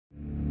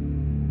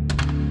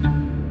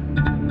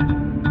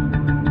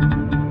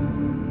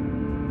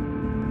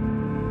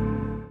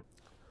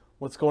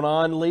What's going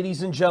on,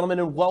 ladies and gentlemen,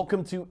 and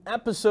welcome to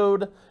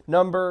episode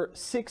number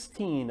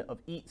 16 of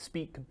Eat,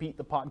 Speak, Compete,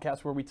 the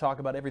podcast where we talk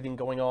about everything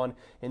going on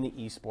in the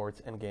esports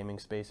and gaming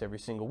space every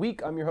single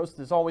week. I'm your host,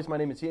 as always. My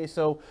name is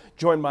Y4SO,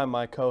 joined by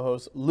my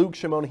co-host, Luke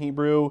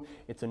Shamonahe.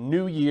 It's a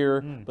new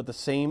year, but the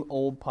same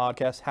old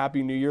podcast.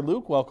 Happy New Year,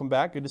 Luke. Welcome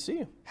back. Good to see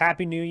you.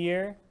 Happy New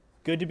Year.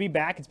 Good to be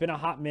back. It's been a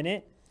hot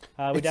minute.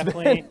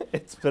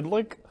 It's been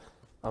like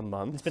a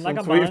month. It's been like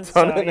a month.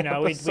 So, you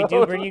know, we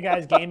do bring you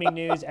guys gaming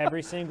news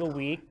every single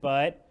week,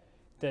 but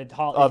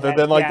other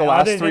than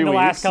the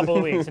last couple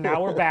of weeks. So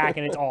now we're back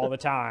and it's all the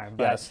time.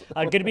 But, yes.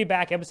 Good to be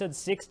back. Episode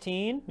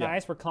 16. Yeah.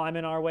 Nice. We're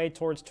climbing our way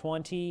towards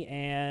 20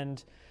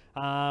 and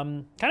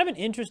kind of an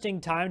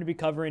interesting time to be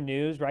covering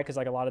news, right? Because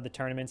like a lot of the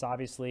tournaments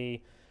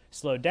obviously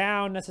slowed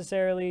down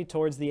necessarily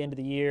towards the end of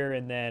the year,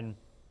 and then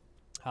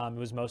it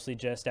was mostly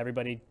just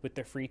everybody with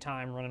their free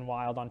time running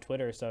wild on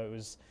Twitter. So it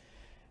was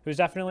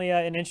definitely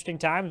an interesting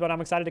time, but I'm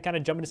excited to kind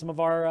of jump into some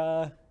of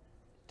our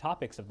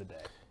topics of the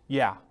day.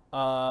 Yeah.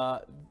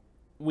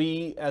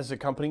 We, as a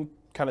company,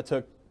 kind of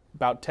took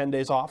about 10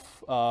 days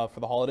off for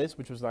the holidays,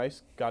 which was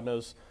nice. God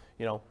knows,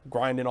 you know,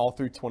 grinding all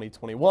through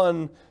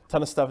 2021.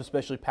 Ton of stuff,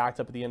 especially packed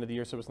up at the end of the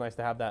year, so it was nice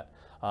to have that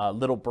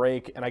little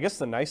break. And I guess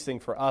the nice thing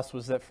for us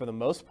was that for the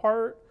most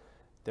part,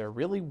 there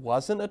really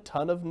wasn't a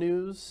ton of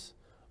news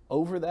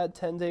over that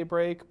 10-day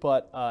break.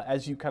 But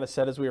as you kind of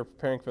said as we were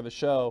preparing for the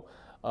show,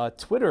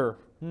 Twitter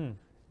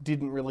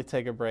didn't really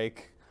take a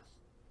break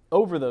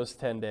over those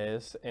 10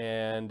 days,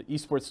 and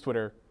esports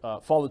Twitter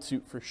followed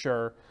suit for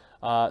sure.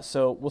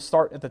 So we'll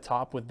start at the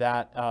top with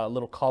that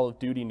little Call of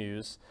Duty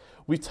news.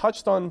 We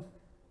touched on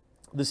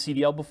the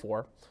CDL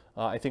before.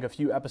 I think a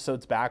few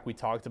episodes back we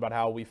talked about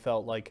how we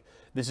felt like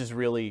this is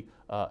really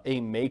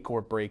a make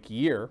or break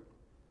year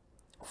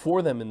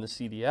for them in the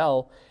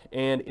CDL,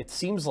 and it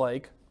seems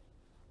like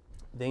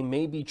they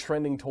may be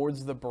trending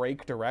towards the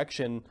break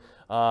direction.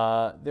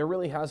 There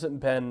really hasn't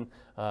been,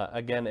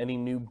 again, any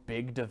new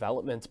big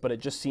developments, but it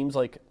just seems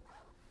like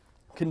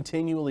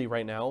continually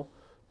right now,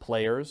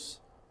 players,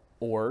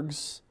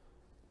 orgs,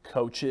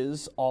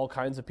 coaches, all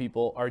kinds of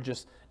people are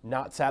just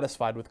not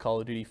satisfied with Call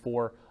of Duty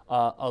for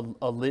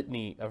a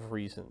litany of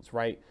reasons,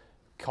 right?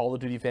 Call of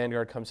Duty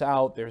Vanguard comes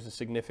out, there's a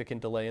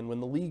significant delay in when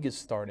the league is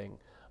starting.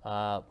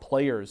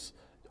 Players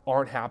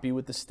aren't happy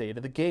with the state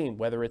of the game,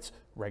 whether it's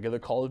regular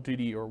Call of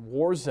Duty or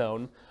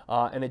Warzone,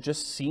 and it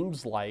just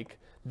seems like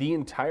the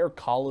entire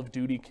Call of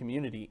Duty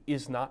community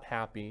is not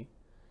happy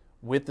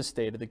with the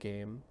state of the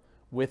game,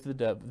 with the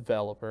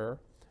developer,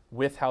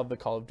 with how the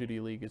Call of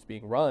Duty League is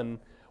being run.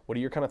 What are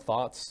your kind of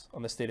thoughts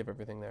on the state of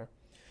everything there?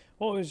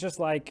 Well, it was just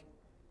like,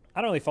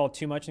 I don't really follow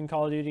too much in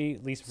Call of Duty,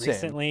 at least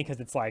recently,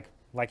 because it's like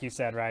you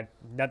said, right?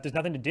 There's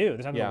nothing to do.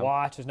 There's nothing to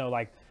watch. There's no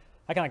like,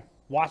 I can like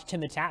watch Tim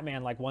the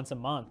Tatman like once a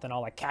month, and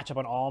I'll like catch up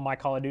on all my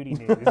Call of Duty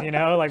news. You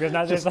know, like there's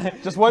not just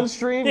one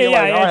stream. Yeah,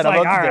 yeah. It's like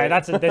all right,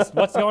 that's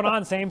what's going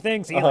on. Same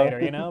thing. See you later.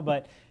 You know,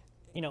 but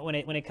you know when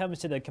it comes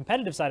to the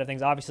competitive side of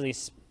things, obviously,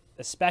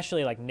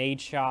 especially like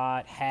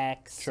Nadeshot,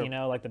 Hex, sure. You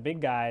know, like the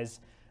big guys,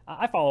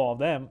 I follow all of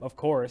them, of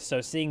course.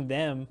 So seeing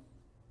them,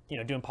 you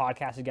know, doing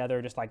podcasts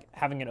together, just like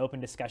having an open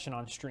discussion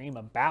on stream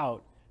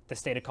about the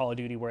state of Call of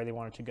Duty, where they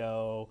want it to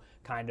go,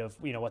 kind of,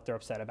 you know, what they're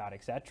upset about,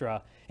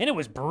 etc. And it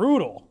was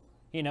brutal.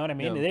 You know what I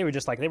mean? Yeah. They were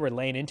just like, they were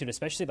laying into it,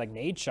 especially like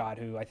Nadeshot,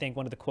 who I think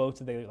one of the quotes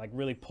that they like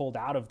really pulled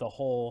out of the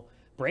whole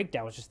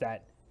breakdown was just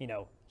that, you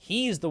know,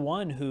 he's the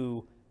one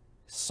who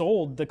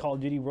sold the Call of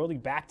Duty World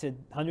League back to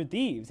 100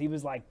 Thieves. He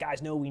was like,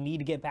 guys, no, we need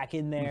to get back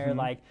in there.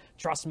 Like,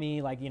 trust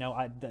me, like, you know,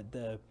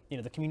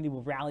 the community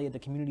will rally it. The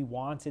community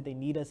wants it. They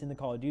need us in the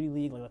Call of Duty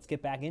League. Like, let's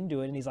get back into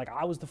it. And he's like,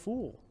 I was the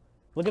fool.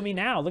 Look at me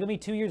now. Look at me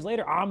 2 years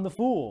later. I'm the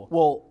fool.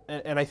 Well,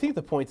 and I think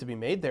the point to be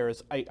made there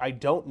is I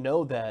don't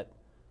know that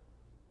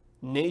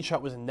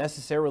Nadeshot was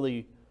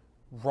necessarily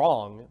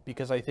wrong,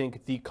 because I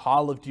think the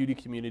Call of Duty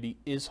community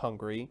is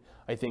hungry.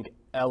 I think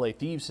LA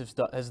Thieves has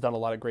done a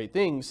lot of great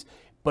things,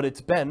 but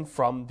it's been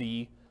from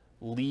the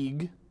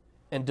league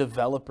and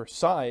developer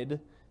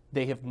side.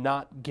 They have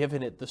not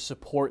given it the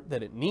support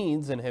that it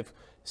needs and have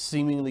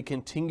seemingly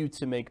continued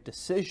to make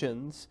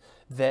decisions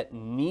that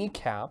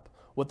kneecap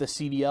what the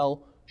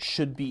CDL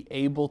should be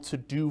able to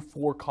do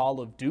for Call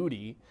of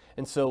Duty.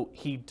 And so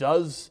he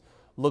does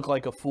look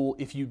like a fool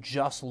if you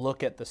just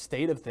look at the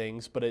state of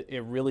things, but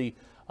it really,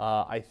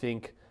 I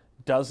think,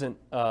 doesn't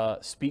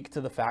speak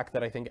to the fact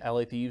that I think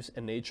LA Thieves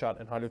and Nadeshot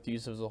and 100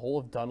 Thieves as a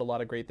whole have done a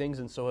lot of great things,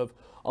 and so have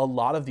a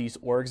lot of these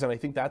orgs, and I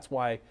think that's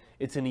why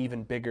it's an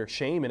even bigger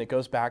shame. And it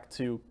goes back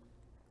to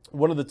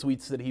one of the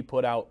tweets that he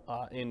put out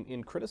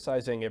in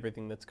criticizing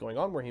everything that's going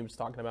on, where he was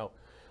talking about,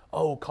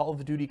 oh, Call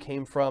of Duty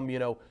came from, you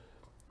know,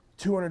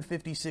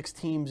 256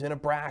 teams in a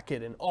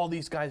bracket and all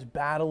these guys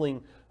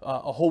battling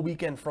a whole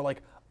weekend for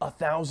like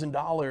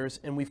 $1,000,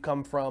 and we've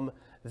come from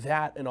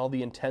that and all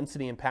the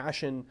intensity and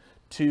passion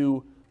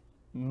to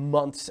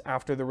months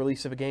after the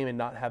release of a game and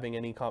not having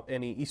any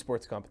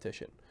esports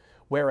competition.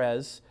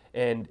 Whereas,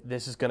 and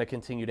this is going to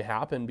continue to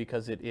happen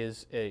because it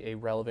is a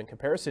relevant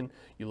comparison,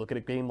 you look at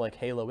a game like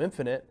Halo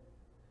Infinite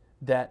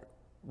that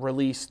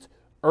released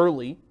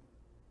early,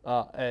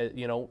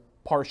 you know,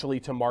 partially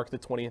to mark the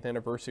 20th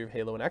anniversary of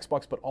Halo and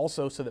Xbox, but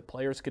also so that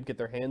players could get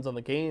their hands on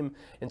the game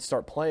and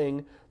start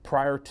playing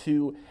prior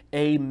to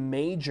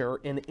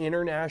an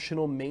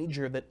international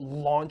major that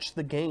launched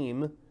the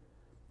game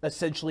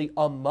essentially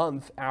a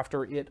month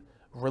after it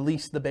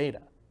released the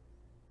beta.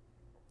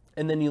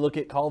 And then you look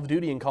at Call of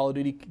Duty, and Call of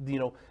Duty,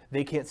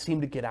 they can't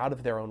seem to get out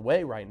of their own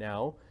way right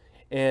now.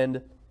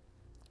 And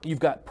you've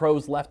got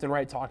pros left and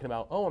right talking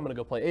about, oh, I'm going to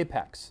go play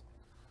Apex.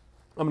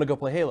 I'm going to go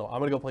play Halo. I'm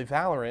going to go play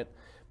Valorant,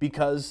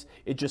 because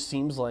it just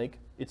seems like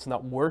it's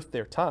not worth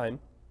their time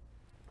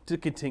to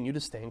continue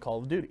to stay in Call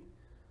of Duty.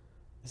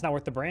 It's not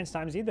worth the brand's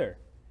times either.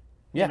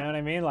 Yeah. You know what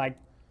I mean? Like,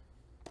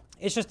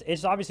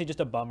 it's obviously just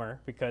a bummer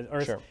because,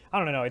 Sure. I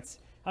don't know.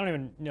 I don't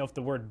even know if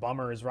the word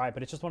bummer is right,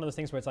 but it's just one of those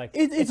things where it's like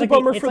it's like a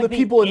bummer for the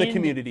people in the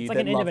community. It's like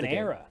that an end love of the an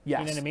game. era. Yes.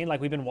 You know what I mean?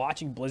 Like, we've been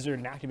watching Blizzard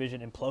and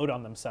Activision implode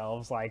on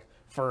themselves like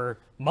for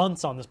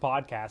months on this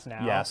podcast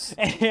now. Yes.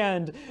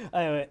 And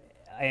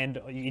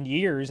in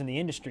years in the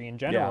industry in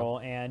general,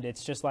 and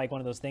it's just like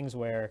one of those things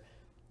where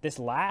this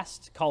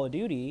last Call of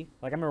Duty,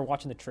 like I remember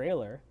watching the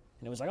trailer,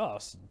 and it was like, oh,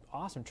 it's an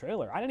awesome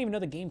trailer. I didn't even know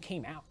the game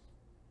came out.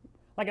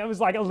 Like, I was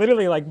like,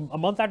 literally like a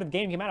month after the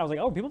game came out, I was like,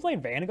 oh, people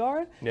playing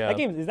Vanguard? Yeah. That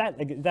game,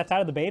 that's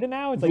out of the beta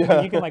now? It's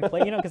like, you can like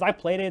play, because I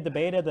played it, the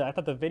beta, I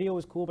thought the video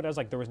was cool, but I was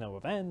like, there was no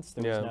events,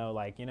 there was no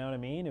like, you know what I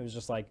mean? It was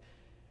just like,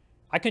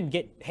 I couldn't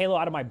get Halo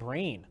out of my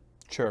brain.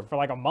 Sure. For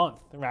like a month,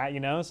 right?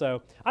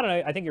 So I don't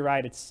know. I think you're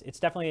right. It's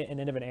definitely an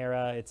end of an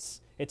era. It's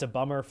a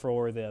bummer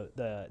for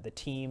the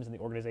teams and the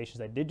organizations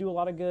that did do a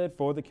lot of good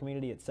for the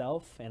community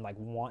itself and like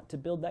want to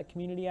build that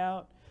community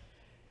out.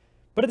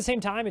 But at the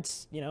same time,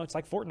 it's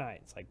like Fortnite.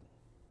 It's like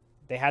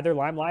they had their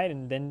limelight,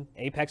 and then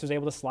Apex was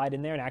able to slide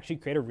in there and actually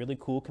create a really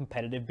cool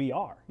competitive BR.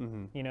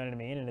 Mm-hmm. You know what I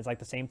mean? And it's like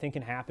the same thing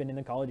can happen in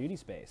the Call of Duty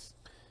space.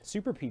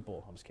 Super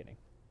people. I'm just kidding.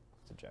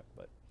 It's a joke,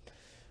 but.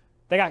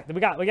 We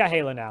got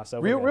Halo now, so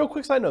real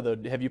quick side note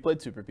though, have you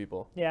played Super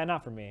People? Yeah,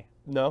 not for me.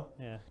 No?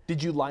 Yeah.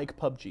 Did you like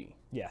PUBG?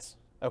 Yes.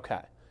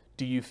 Okay.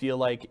 Do you feel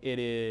like it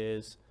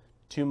is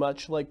too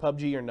much like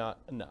PUBG or not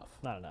enough?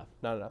 Not enough.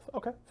 Not enough.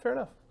 Okay, fair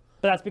enough.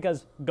 But that's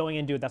because going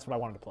into it, that's what I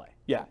wanted to play.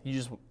 Yeah, you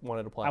just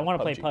wanted to play. I want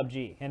to play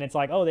PUBG, and it's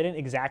like, oh, they didn't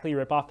exactly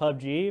rip off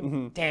PUBG.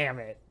 Mm-hmm. Damn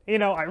it!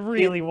 I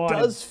really want. It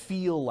does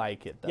feel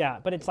like it, though. Yeah,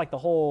 but it's like the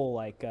whole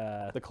like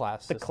the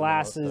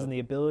classes and the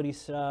ability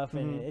stuff,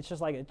 and it's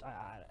just like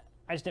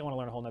I just didn't want to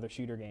learn a whole nother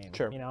shooter game.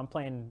 Sure.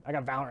 I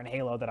got Valorant and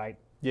Halo that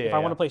if I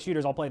want to play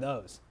shooters, I'll play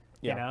those.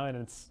 Yeah.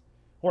 And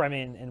or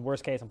in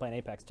worst case, I'm playing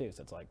Apex too,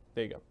 so it's like.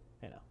 There you go.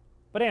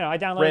 But I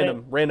downloaded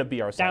it. Random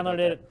BR side. Downloaded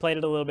it, played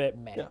it a little bit,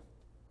 man. Yeah.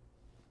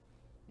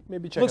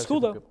 Maybe check Looks out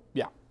cool Super though. People.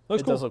 Yeah.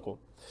 Looks cool. It does look cool.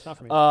 It's not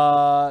for me.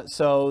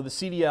 So the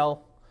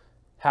CDL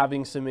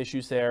having some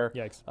issues there.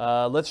 Yikes.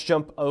 Let's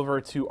jump over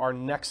to our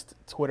next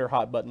Twitter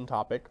hot button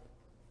topic.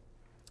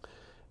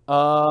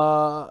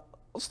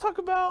 Let's talk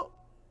about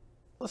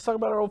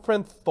our old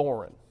friend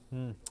Thorin.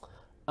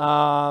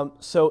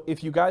 So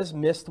if you guys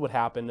missed what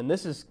happened, and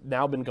this has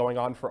now been going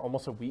on for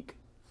almost a week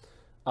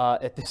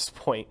at this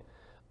point,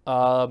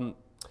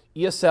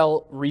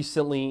 ESL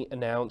recently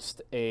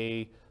announced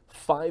a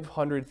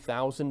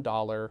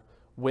 $500,000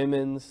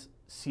 women's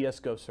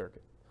CSGO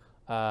circuit,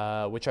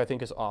 which I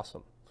think is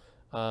awesome.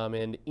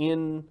 And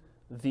in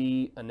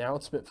the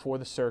announcement for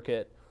the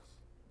circuit,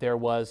 there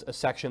was a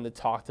section that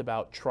talked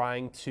about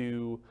trying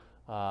to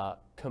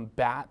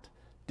combat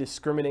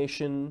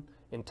discrimination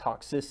and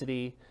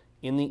toxicity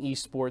in the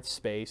esports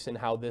space, and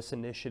how this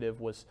initiative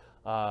was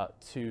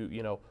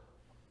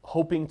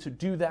hoping to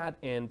do that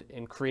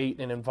and create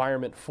an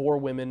environment for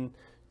women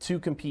to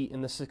compete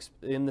in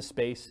the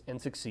space and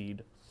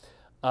succeed.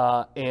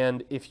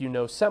 And if you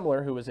know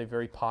Semler, who is a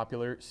very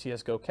popular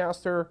CSGO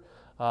caster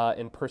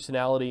and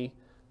personality,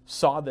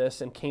 saw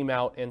this and came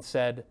out and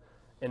said,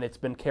 and it's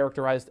been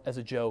characterized as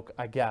a joke,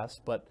 I guess,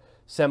 but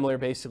Semler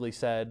basically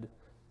said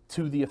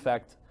to the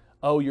effect,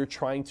 oh, you're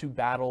trying to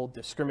battle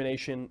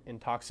discrimination and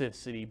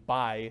toxicity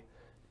by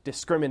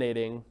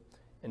discriminating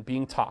and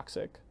being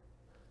toxic.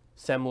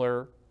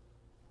 Semler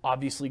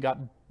obviously got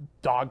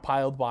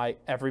dogpiled by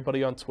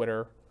everybody on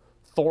Twitter.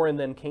 Thorin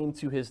then came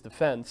to his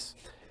defense,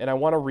 and I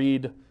want to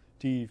read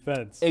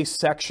a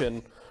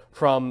section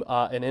from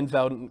an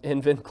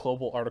Invent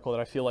Global article that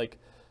I feel like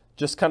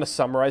just kind of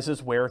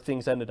summarizes where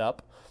things ended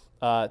up.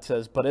 It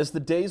says, but as the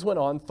days went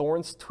on,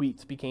 Thorin's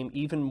tweets became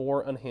even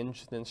more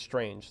unhinged and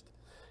estranged.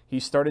 He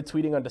started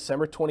tweeting on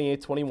December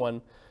 28,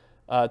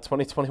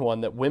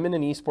 2021, that women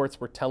in esports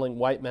were telling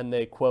white men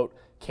they, quote,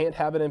 can't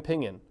have an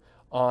opinion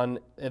on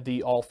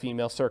the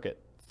all-female circuit.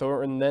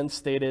 Thorin then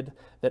stated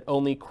that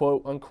only,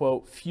 quote,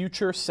 unquote,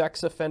 future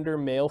sex offender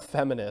male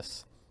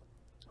feminists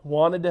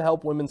wanted to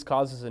help women's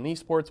causes in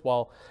esports,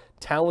 while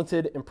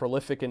talented and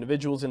prolific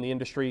individuals in the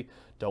industry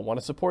don't want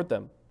to support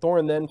them.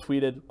 Thorin then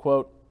tweeted,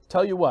 quote,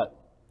 tell you what,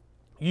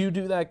 you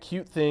do that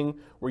cute thing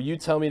where you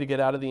tell me to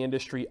get out of the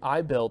industry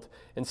I built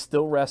and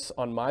still rests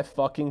on my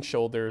fucking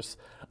shoulders.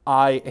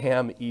 I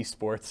am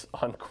esports,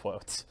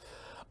 unquote.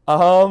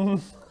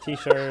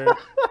 T-shirt.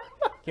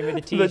 Give me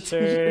the T-shirt. The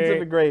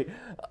T-shirts are great.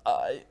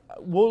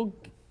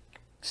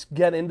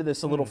 get into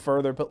this a little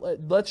further,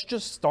 but let's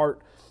just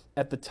start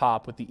at the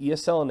top with the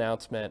ESL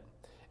announcement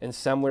and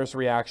Semler's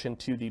reaction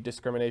to the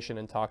discrimination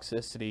and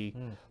toxicity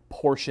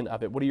portion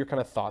of it. What are your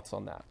kind of thoughts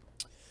on that?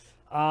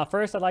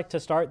 First, I'd like to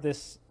start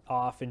this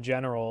off in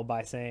general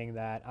by saying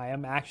that I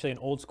am actually an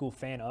old school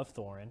fan of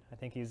Thorin. I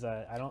think he's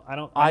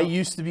I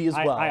used to be as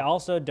well. I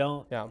also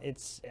don't. Yeah.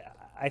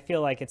 I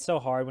feel like it's so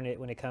hard when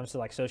it comes to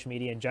like social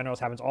media in general. It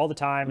happens all the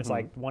time. It's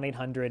like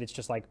 1-800. It's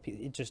just like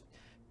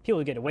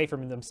people get away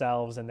from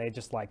themselves, and they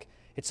just like,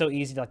 it's so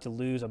easy to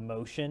lose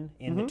emotion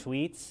in the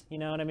tweets, you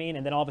know what I mean?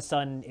 And then all of a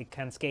sudden it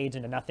cascades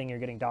into nothing. You're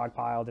getting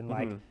dogpiled, and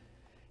like,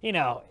 you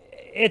know,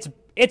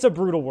 it's a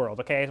brutal world.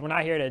 Okay, we're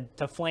not here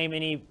to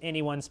flame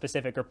anyone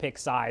specific or pick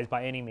sides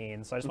by any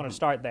means. So I just want to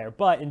start there.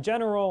 But in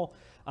general,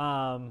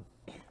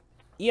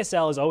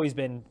 ESL has always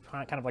been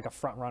kind of like a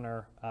front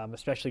runner,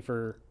 especially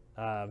for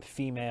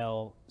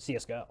female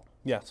CS:GO.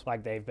 Yes,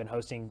 like they've been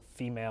hosting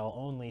female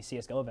only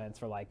CS:GO events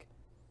for like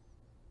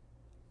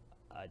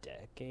a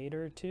decade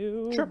or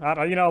two. Sure.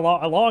 You know,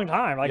 a long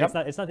time. Like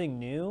it's nothing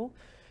new.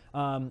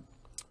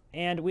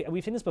 And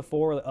we've seen this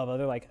before of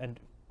other like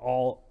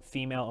all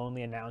female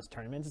only announced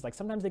tournaments. It's like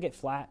sometimes they get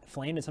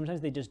flamed and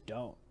sometimes they just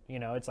don't. You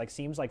know, it's like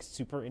seems like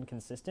super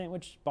inconsistent,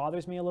 which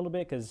bothers me a little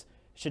bit because it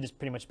should just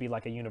pretty much be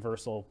like a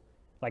universal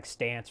like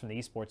stance from the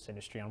esports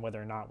industry on whether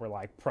or not we're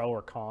like pro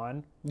or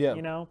con. Yeah.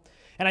 You know?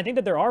 And I think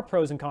that there are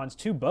pros and cons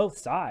to both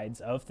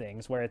sides of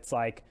things where it's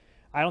like,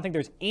 I don't think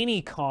there's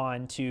any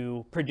con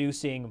to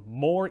producing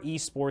more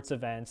esports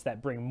events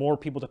that bring more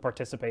people to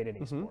participate in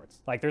esports.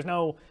 Like there's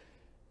no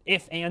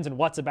ifs, ands, and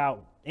whats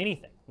about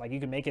anything. Like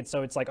you can make it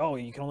so it's like, oh,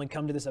 you can only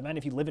come to this event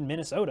if you live in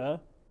Minnesota.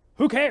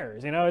 Who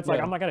cares? You know, it's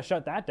like, I'm not going to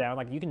shut that down.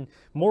 Like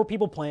more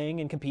people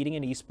playing and competing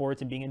in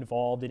esports and being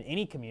involved in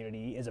any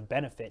community is a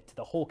benefit to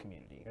the whole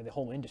community or the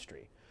whole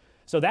industry.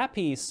 So that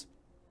piece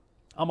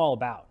I'm all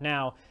about.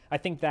 Now, I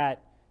think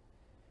that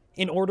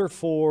in order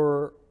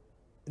for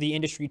the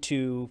industry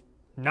to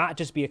not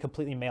just be a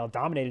completely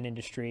male-dominated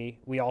industry,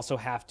 we also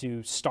have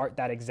to start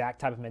that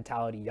exact type of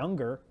mentality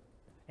younger.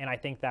 And I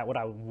think that what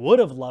I would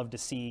have loved to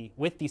see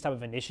with these type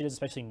of initiatives,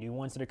 especially new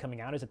ones that are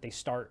coming out, is that they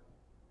start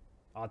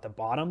at the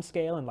bottom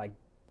scale and like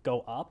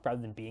go up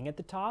rather than being at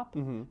the top.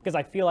 Because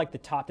I feel like the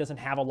top doesn't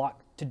have a lot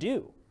to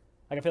do.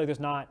 Like I feel like there's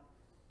not,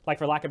 like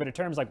for lack of better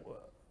terms, like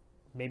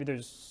maybe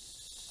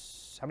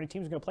there's, how many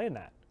teams are going to play in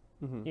that?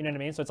 You know what I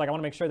mean? So it's like I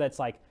want to make sure that's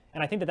like,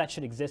 and I think that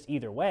should exist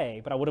either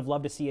way, but I would have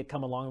loved to see it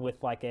come along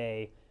with like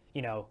a,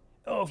 you know,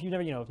 oh, if you've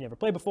never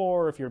played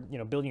before, if you're,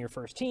 building your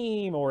first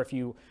team, or if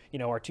you,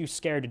 are too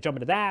scared to jump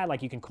into that,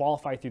 like you can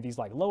qualify through these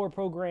like lower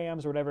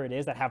programs or whatever it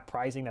is that have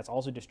pricing that's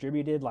also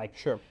distributed. Like,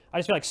 sure. I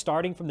just feel like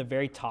starting from the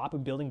very top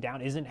and building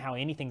down isn't how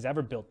anything's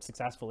ever built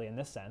successfully in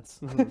this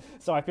sense.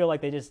 So I feel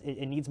like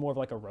it needs more of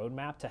like a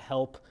roadmap to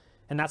help.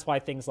 And that's why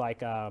things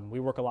like, we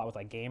work a lot with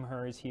like Game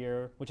Hers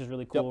here, which is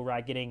really cool,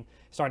 right?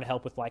 Starting to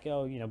help with like,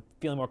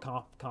 feeling more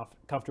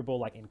comfortable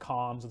like in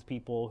comms with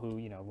people who,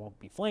 won't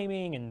be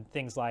flaming, and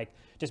things like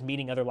just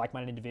meeting other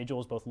like-minded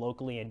individuals, both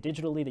locally and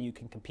digitally, that you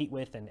can compete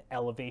with and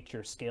elevate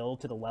your skill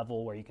to the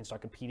level where you can start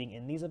competing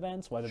in these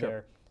events, whether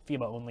they're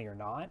FIBA only or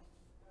not.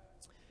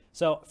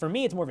 So for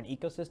me, it's more of an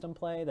ecosystem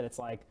play that it's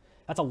like,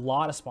 that's a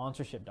lot of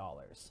sponsorship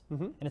dollars.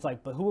 And it's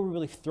like, but who are we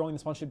really throwing the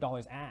sponsorship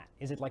dollars at?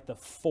 Is it like the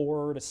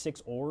 4 to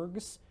 6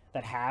 orgs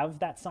that have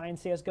that signed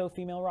CSGO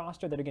female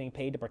roster that are getting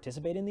paid to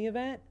participate in the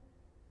event?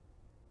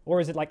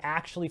 Or is it like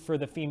actually for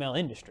the female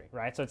industry,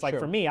 right? So it's like,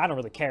 for me, I don't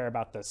really care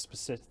about the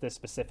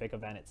specific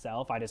event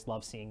itself. I just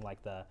love seeing like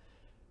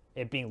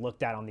it being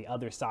looked at on the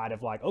other side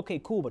of like, okay,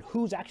 cool, but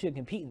who's actually going to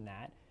compete in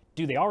that?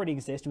 Do they already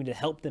exist? Do we need to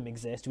help them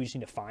exist? Do we just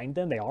need to find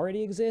them? They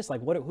already exist?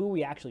 Like, who are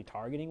we actually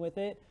targeting with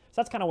it?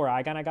 So that's kind of where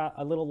I kind of got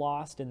a little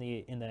lost in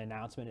the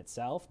announcement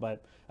itself.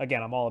 But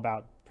again, I'm all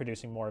about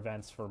producing more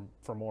events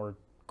for more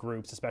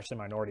groups, especially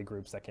minority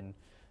groups that can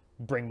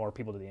bring more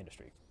people to the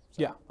industry.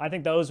 So yeah, I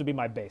think those would be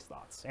my base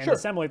thoughts. And the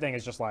assembly thing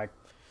is just like,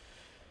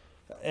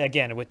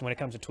 again, when it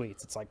comes to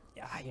tweets, it's like,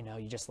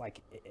 you just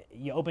like,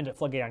 you opened a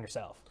floodgate on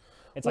yourself.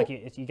 It's like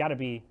you got to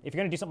be, if you're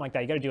going to do something like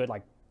that, you got to do it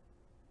like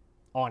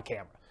on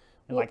camera.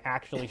 And like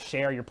actually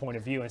share your point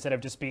of view instead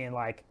of just being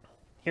like,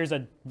 here's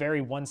a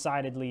very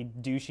one-sidedly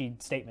douchey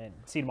statement.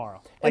 See you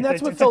tomorrow. Like, and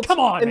that's what felt. Come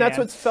on, and man. that's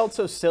what felt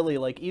so silly.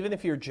 Like even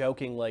if you're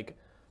joking, like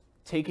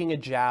taking a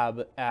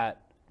jab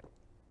at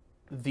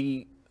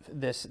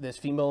this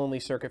female-only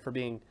circuit for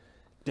being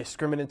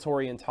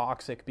discriminatory and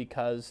toxic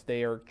because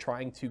they are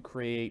trying to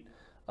create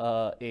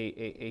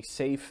a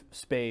safe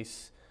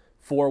space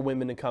for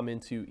women to come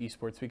into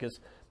esports, because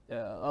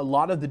a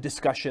lot of the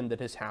discussion that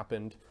has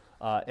happened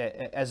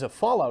as a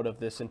fallout of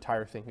this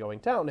entire thing going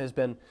down has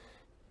been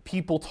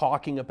people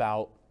talking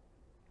about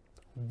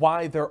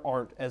why there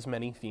aren't as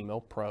many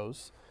female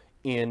pros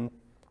in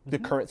the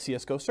current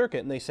CSGO circuit.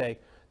 And they say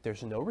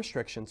there's no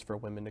restrictions for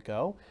women to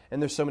go.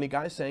 And there's so many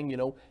guys saying,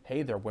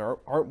 hey, there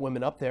aren't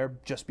women up there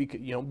just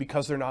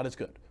because they're not as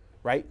good,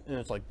 right? And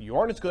it's like, you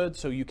aren't as good,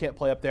 so you can't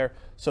play up there.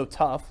 So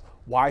tough.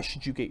 Why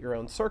should you get your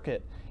own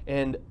circuit?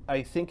 And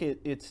I think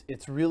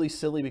it's really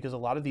silly because a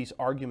lot of these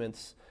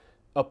arguments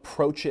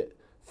approach it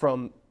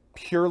from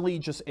purely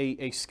just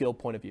a skill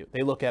point of view.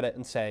 They look at it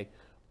and say,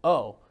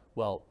 oh,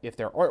 well, if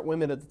there aren't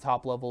women at the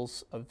top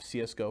levels of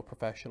CSGO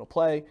professional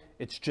play,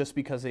 it's just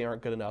because they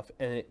aren't good enough.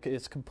 And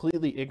it's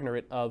completely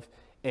ignorant of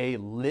a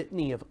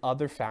litany of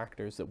other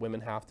factors that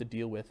women have to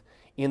deal with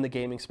in the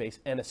gaming space,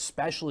 and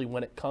especially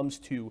when it comes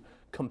to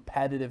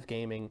competitive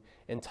gaming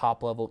and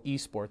top-level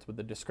esports, with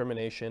the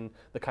discrimination,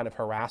 the kind of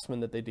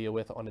harassment that they deal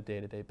with on a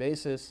day-to-day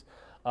basis.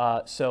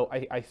 So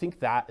I think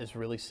that is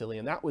really silly,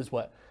 and that was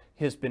what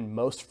has been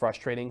most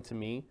frustrating to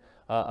me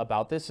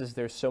about this, is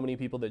there's so many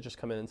people that just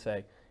come in and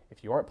say,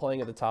 if you aren't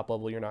playing at the top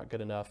level, you're not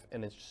good enough,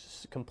 and it's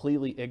just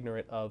completely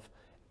ignorant of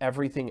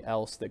everything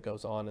else that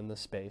goes on in this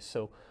space.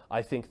 So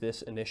I think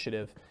this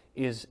initiative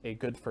is a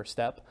good first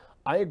step.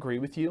 I agree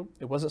with you.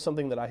 It wasn't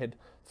something that I had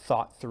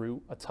thought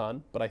through a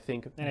ton, but I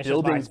think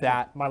building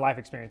that... My life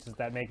experiences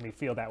that make me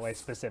feel that way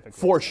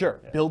specifically. For sure.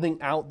 Yeah. Building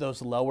out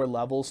those lower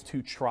levels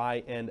to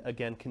try and,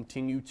 again,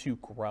 continue to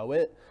grow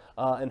it.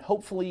 And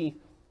hopefully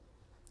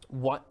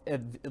what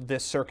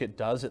this circuit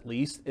does, at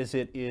least,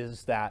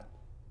 is that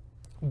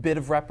bit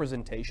of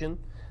representation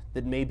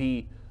that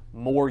maybe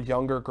more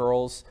younger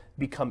girls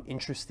become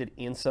interested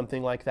in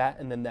something like that,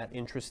 and then that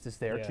interest is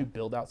there to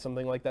build out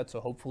something like that. So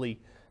hopefully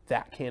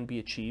that can be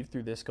achieved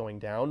through this going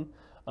down.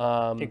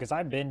 Because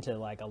I've been to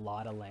like a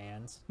lot of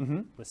LANs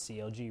with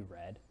CLG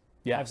Red.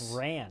 Yes. I've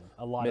ran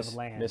a lot of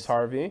LANs Miss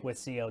Harvey with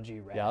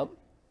CLG Red. Yep.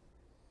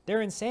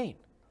 They're insane.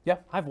 Yeah.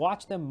 I've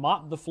watched them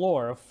mop the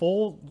floor of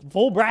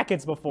full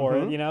brackets before,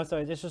 you know? So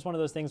it's just one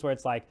of those things where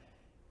it's like,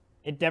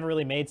 it never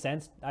really made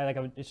sense.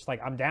 It's just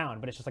like, I'm down,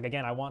 but it's just like,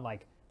 again, I want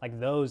like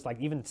those, like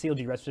even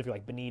CLG Red specifically,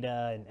 like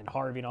Benita and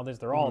Harvey and all this,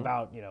 they're all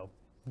about, you know,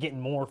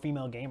 getting more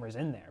female gamers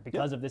in there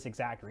because of this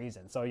exact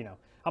reason. So, you know,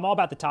 I'm all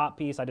about the top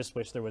piece. I just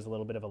wish there was a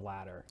little bit of a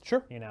ladder.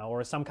 Sure. You know,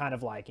 or some kind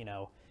of like, you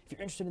know, if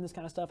you're interested in this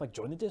kind of stuff, like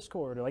join the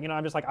Discord, or like, you know,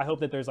 I'm just like, I hope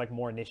that there's like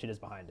more initiatives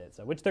behind it.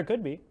 So, which there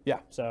could be. Yeah.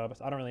 So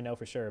I don't really know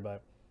for sure,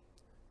 but.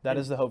 That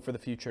is the hope for the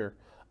future.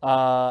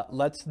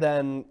 Let's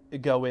then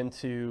go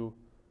into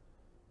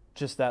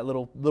just that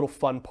little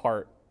fun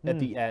part at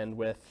the end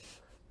with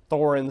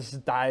Thorin's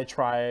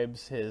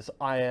diatribes, his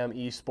I am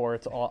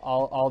esports,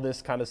 all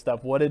this kind of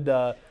stuff. What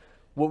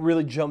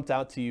really jumped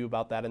out to you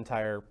about that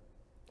entire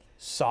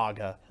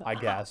saga, I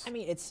guess? I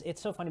mean,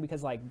 it's so funny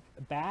because like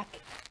back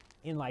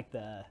in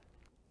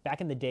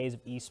the days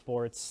of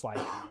esports, like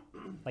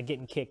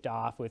getting kicked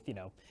off with, you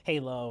know,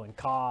 Halo and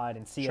COD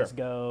and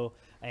CSGO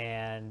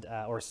and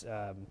not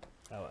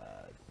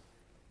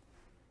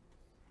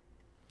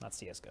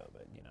CSGO,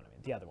 but you know what I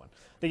mean, the other one,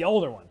 the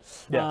older one.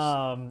 Yes.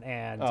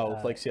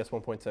 Like CS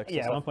 1.6.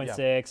 Yeah,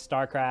 1.6,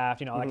 StarCraft,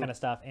 you know, all that kind of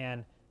stuff.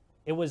 And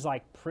it was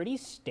like pretty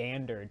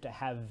standard to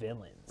have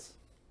villains.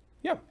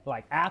 Yeah.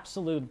 Like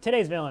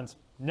today's villains,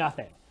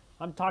 nothing.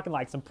 I'm talking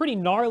like some pretty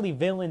gnarly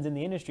villains in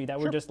the industry that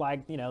were just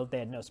like, you know, they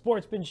had no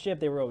sportsmanship.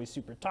 They were always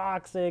super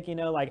toxic, you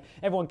know, like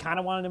everyone kind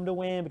of wanted them to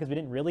win because we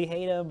didn't really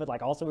hate him, but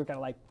like also we're kind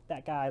of like,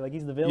 that guy, like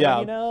he's the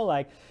villain, you know,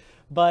 like,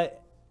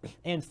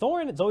 and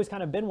Thorin, it's always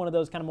kind of been one of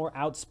those kind of more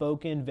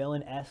outspoken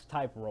villain-esque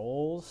type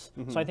roles.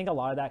 So I think a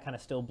lot of that kind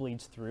of still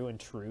bleeds through and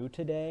true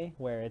today,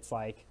 where it's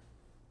like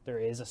there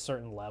is a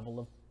certain level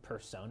of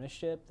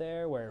persona-ship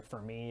there, where for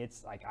me,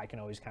 it's like I can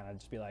always kind of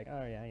just be like,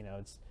 oh yeah, you know,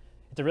 it's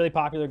a really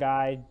popular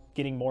guy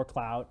getting more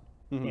clout,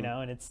 you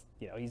know, and it's,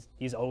 you know,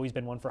 he's always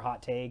been one for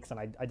hot takes, and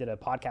I did a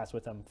podcast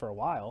with him for a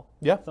while.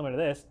 Yeah. Similar to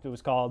this. It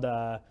was called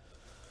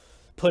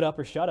Put Up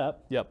or Shut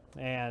Up. Yep.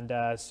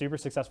 And super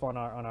successful on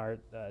our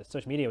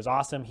social media. It was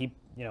awesome. He,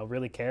 you know,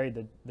 really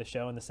carried the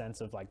show in the sense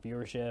of like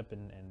viewership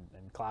and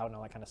clout and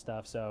all that kind of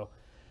stuff. So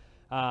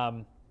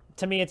to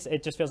me,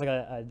 it just feels like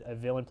a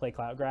villain play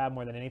clout grab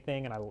more than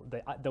anything. And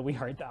the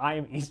I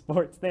am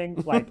esports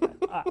thing, like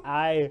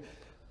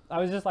I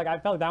was just like, I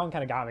felt like that one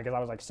kind of got me because I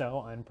was like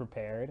so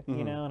unprepared,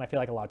 you know, and I feel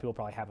like a lot of people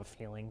probably have a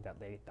feeling that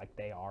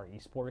they are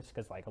esports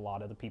because like a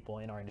lot of the people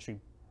in our industry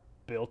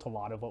built a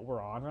lot of what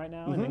we're on right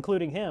now, and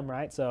including him,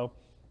 right? So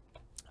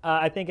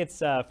I think it's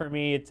for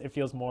me, it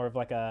feels more of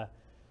like a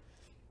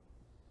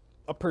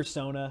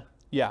persona.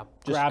 Yeah,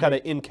 just kind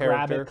of in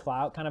character, grab it,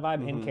 clout kind of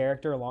vibe, in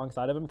character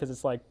alongside of him, because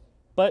it's like,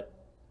 but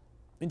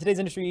in today's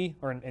industry,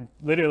 or in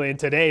literally in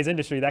today's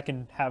industry, that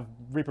can have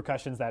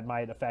repercussions that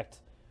might affect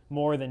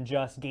more than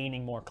just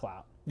gaining more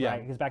clout. Yeah.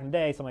 Right? Because back in the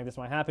day, something like this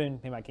might happen.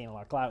 He might gain a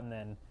lot of clout, and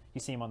then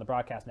you see him on the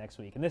broadcast next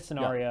week. In this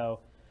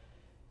scenario,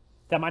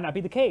 that might not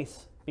be the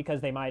case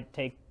because they might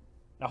take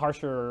a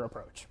harsher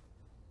approach.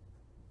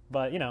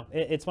 But, you know,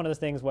 it's one of those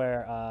things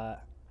where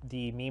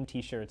the meme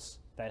T-shirts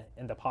that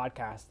in the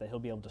podcast that he'll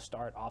be able to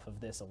start off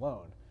of this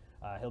alone,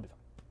 he'll be fine.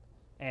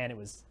 And it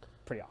was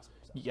pretty awesome.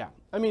 So. Yeah.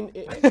 I mean,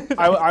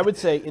 I would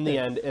say in the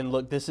end, and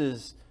look, this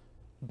is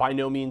by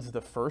no means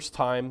the first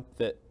time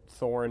that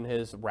Thorin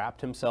has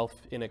wrapped himself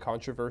in a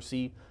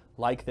controversy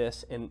like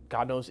this, and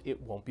God knows it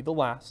won't be the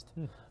last.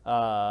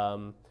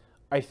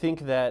 I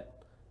think that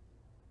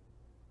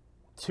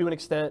to an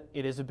extent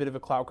it is a bit of a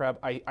clout grab.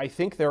 I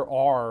think there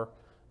are,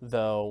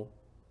 though,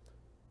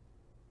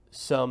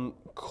 some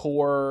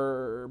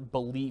core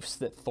beliefs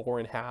that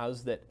Thorin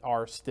has that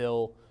are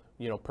still,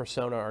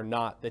 persona or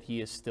not, that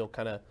he is still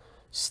kind of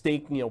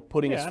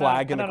putting his Yeah,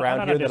 flag in the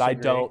ground here that I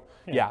disagree. don't,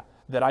 Yeah.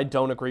 that I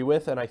don't agree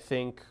with, and I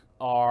think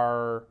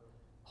are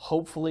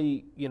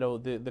hopefully,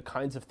 the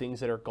kinds of things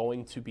that are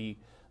going to be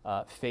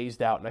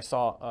phased out. And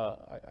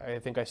I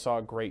think I saw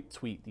a great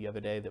tweet the other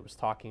day that was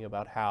talking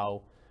about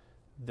how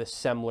the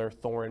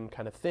Semler-Thorne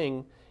kind of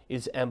thing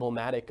is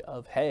emblematic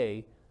of,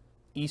 hey,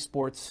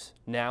 esports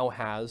now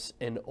has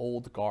an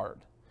old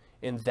guard.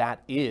 And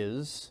that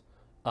is,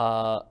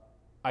 I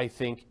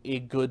think, a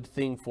good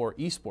thing for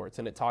esports.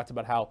 And it talked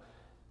about how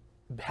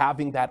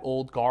having that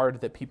old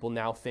guard that people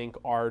now think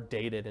are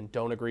dated and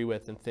don't agree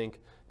with and think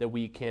that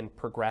we can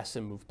progress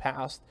and move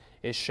past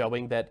is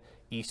showing that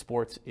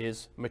esports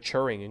is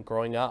maturing and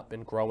growing up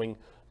and growing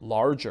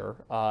larger.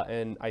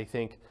 And I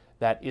think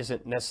that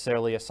isn't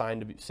necessarily a sign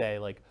to say,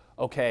 like,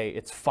 okay,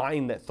 it's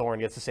fine that Thorne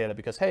gets to say that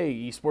because, hey,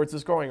 esports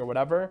is growing or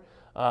whatever.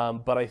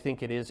 But I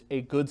think it is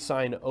a good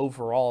sign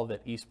overall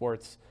that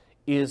esports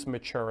is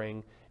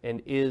maturing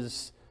and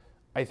is,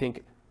 I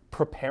think,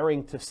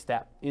 preparing to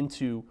step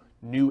into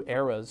new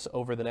eras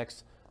over the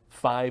next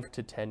 5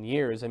 to 10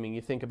 years. I mean,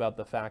 you think about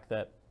the fact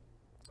that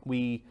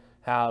we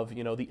have,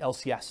 the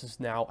LCS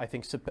is now, I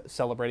think,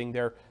 celebrating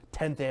their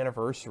 10th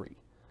anniversary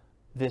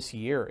this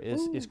year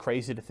is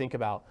crazy to think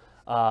about.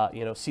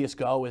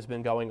 CSGO has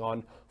been going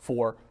on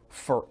for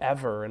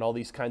forever and all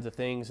these kinds of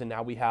things. And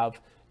now we have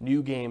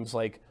new games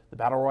like the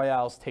Battle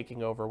Royale's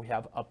taking over. We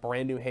have a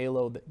brand new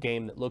Halo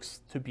game that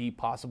looks to be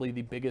possibly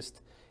the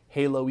biggest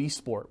Halo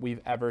esport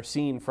we've ever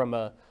seen from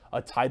a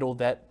title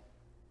that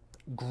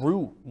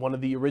grew, one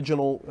of the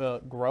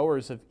original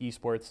growers of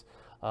esports.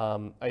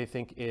 I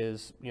think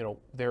is,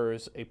 there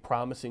is a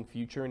promising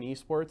future in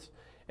esports.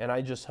 And I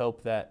just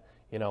hope that,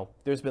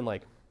 there's been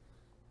like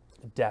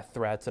death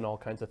threats and all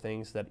kinds of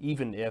things that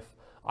even if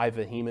I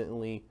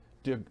vehemently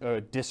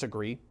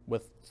disagree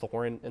with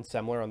Thorne and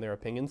Semler on their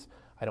opinions,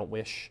 I don't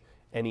wish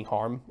any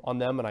harm on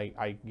them. And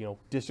I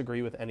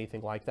disagree with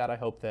anything like that. I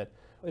hope that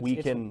we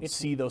can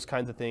see those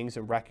kinds of things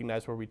and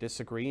recognize where we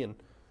disagree and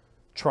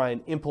try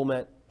and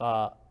implement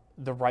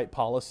the right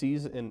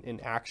policies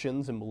and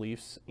actions and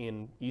beliefs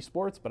in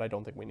esports, but I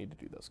don't think we need to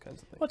do those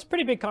kinds of things. Well, it's a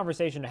pretty big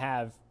conversation to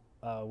have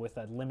with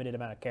a limited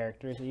amount of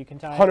characters that you can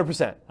type.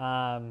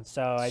 100%.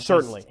 So I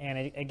Certainly.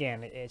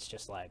 Again, it's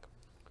just like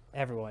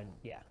everyone,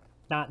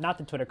 not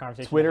the Twitter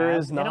conversation. Twitter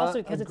is not and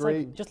also because it's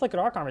great. like, just look at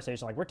our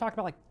conversation. Like we're talking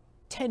about like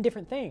 10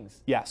 different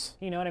things. Yes.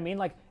 You know what I mean?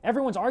 Like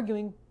everyone's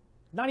arguing,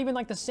 not even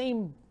like the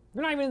same.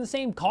 We're not even in the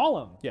same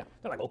column. Yeah.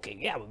 They're like, okay,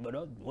 yeah,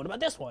 but what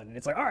about this one? And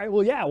it's like, all right,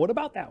 well, yeah, what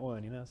about that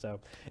one? So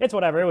it's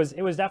whatever.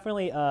 It was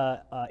definitely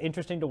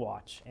interesting to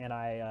watch, and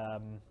I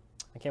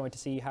can't wait to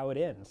see how it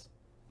ends.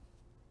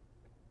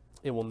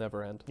 It will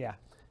never end. Yeah.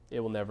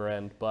 It will never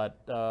end.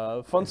 But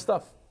fun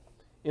stuff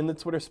in the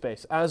Twitter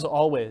space, as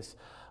always.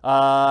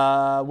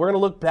 We're going to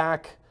look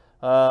back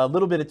a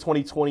little bit at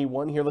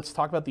 2021 here. Let's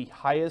talk about the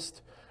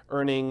highest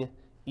earning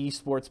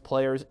esports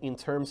players in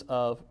terms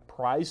of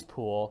prize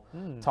pool.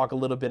 Talk a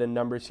little bit of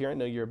numbers here. I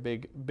know you're a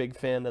big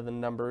fan of the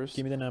numbers.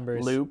 Give me the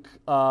numbers, Luke.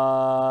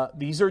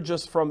 These are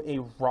just from a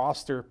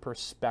roster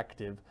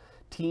perspective.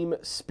 Team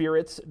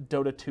Spirit's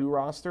Dota 2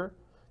 roster,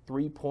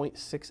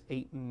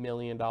 $3.68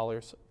 million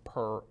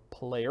per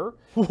player.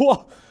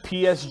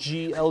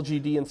 PSG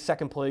LGD in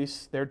second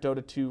place, their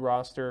Dota 2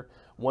 roster,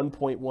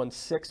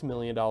 $1.16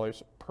 million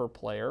per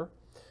player.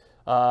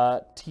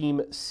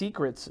 Team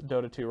Secret's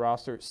Dota 2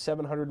 roster,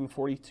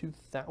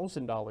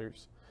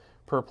 $742,000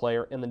 per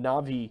player, and the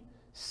Navi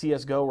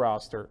CSGO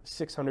roster,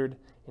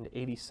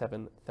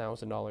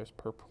 $687,000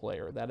 per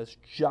player. That is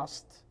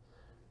just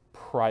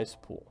prize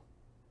pool.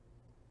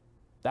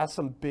 That's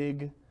some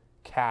big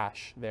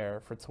cash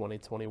there for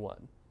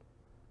 2021.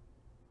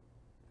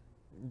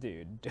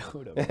 Dude,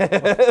 Dota.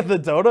 The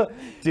Dota,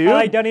 dude.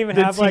 I don't even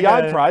have the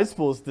like TI prize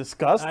pool is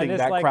disgusting. just,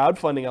 That like,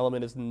 crowdfunding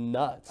element is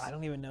nuts. I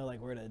don't even know like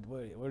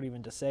what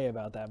even to say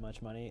about that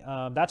much money.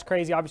 That's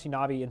crazy. Obviously,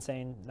 Navi,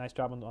 insane. Nice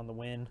job on the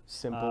win.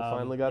 Simple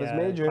finally got his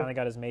major. Finally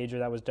got his major.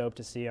 That was dope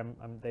to see.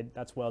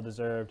 That's well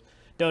deserved.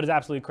 Dota's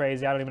absolutely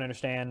crazy. I don't even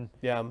understand.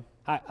 Yeah.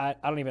 I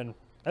don't even.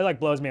 It like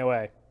blows me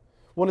away.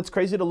 Well, it's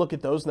crazy to look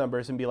at those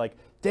numbers and be like,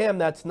 damn,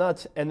 that's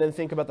nuts. And then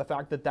think about the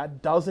fact that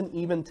that doesn't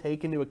even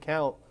take into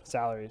account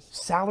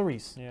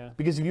salaries. Yeah.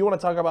 Because if you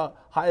want to talk about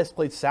highest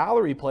paid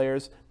salary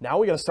players, now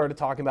we got to start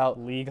talking about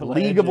League of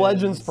Legends.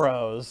 Legends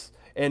pros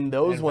and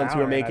those And ones who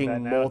are Valorant, I bet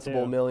making now,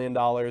 multiple too. $1 million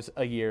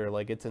a year.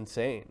 Like, it's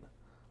insane.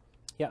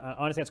 Yeah,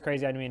 honestly, that's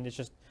crazy. I mean, it's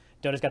just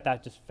Dota's got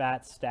that just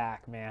fat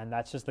stack, man.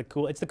 That's just the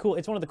cool. It's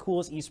one of the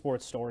coolest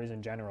esports stories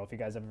in general. If you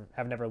guys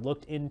have never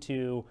looked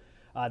into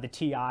the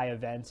TI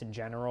events in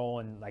general,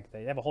 and like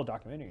they have a whole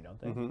documentary, don't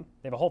they? Mm-hmm.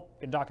 They have a whole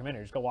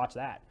documentary. Just go watch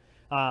that.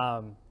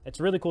 It's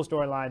a really cool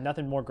storyline.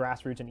 Nothing more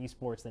grassroots in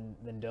esports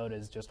than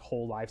Dota's just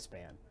whole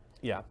lifespan.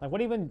 Yeah. Like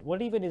what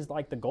even is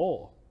like the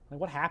goal?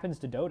 Like what happens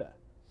to Dota?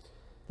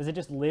 Does it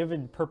just live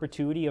in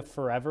perpetuity of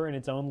forever in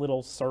its own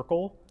little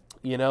circle?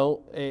 You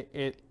know,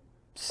 it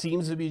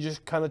seems to be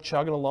just kind of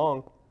chugging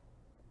along.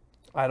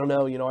 I don't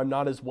know. You know, I'm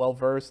not as well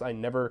versed. I've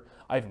never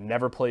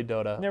played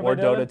Dota Never or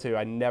played Dota? Dota 2.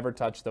 I never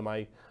touched them.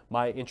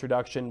 My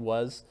introduction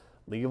was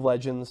League of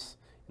Legends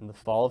in the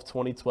fall of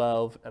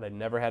 2012, and I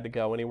never had to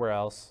go anywhere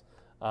else.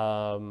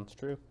 It's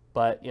true.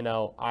 But you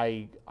know,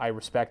 I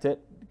respect it.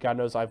 God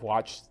knows I've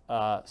watched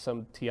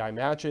some TI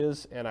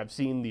matches, and I've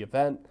seen the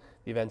event.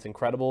 The event's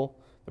incredible.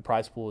 The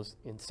prize pool is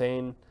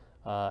insane,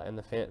 and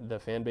the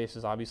fan base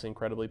is obviously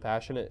incredibly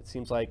passionate. It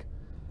seems like,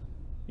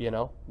 you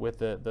know, with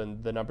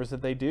the numbers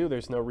that they do,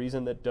 there's no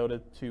reason that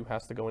Dota 2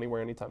 has to go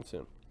anywhere anytime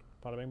soon.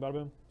 Bada bing, bada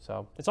boom.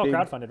 So It's all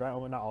crowdfunded, right?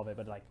 Well, not all of it,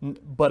 but like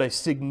but a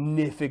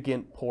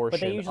significant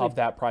portion usually- of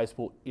that prize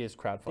pool is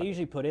crowdfunded. they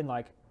usually put in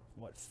like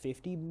what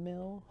 50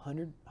 mil,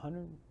 100,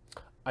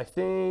 I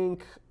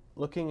think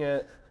looking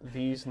at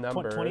these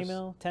numbers, 20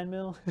 mil, 10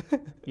 mil.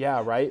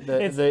 yeah, right.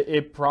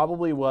 It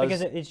probably was.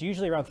 Because it's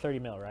usually around 30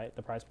 mil, right?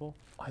 The prize pool.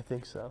 I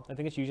think so. I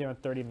think it's usually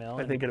around 30 mil.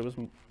 I think it was.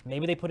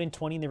 Maybe they put in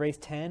 20 and they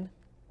raised 10,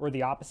 or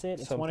the opposite.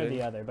 It's one or Something.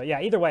 the other. But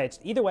yeah, either way,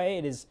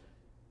 it is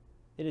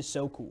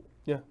so cool.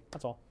 Yeah,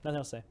 That's all. Nothing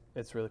else to say.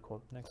 it's really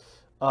cool. Next.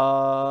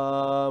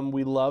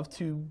 We love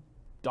to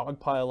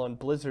dogpile on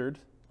Blizzard.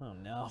 Oh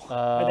no.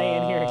 Are they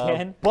in here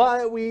again?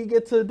 But we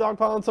get to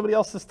dogpile on somebody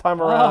else this time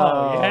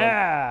around. Oh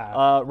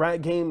yeah.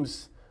 Riot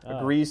Games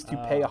agrees to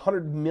pay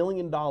 $100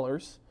 million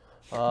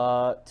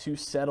to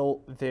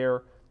settle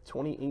their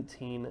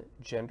 2018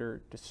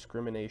 gender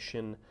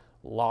discrimination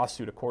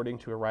lawsuit. According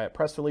to a Riot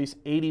press release,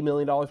 $80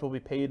 million will be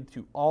paid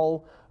to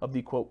all of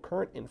the, quote,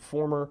 current and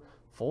former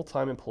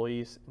full-time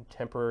employees and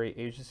temporary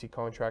agency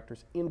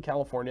contractors in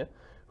California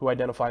who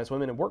identify as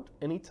women and worked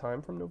any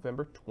time from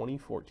November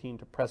 2014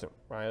 to present.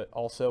 Riot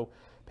also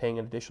paying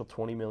an additional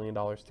 $20 million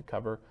to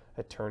cover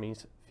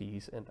attorneys'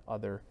 fees and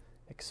other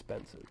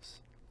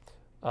expenses.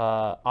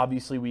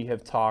 Obviously, we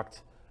have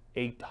talked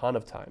a ton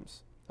of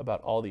times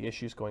about all the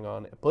issues going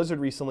on at Blizzard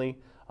recently.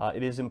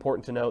 It is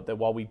important to note that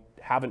while we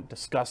haven't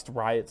discussed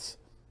Riot's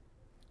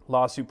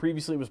lawsuit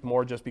previously, it was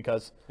more just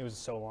because It was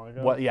so long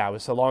ago. it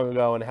was so long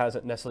ago and it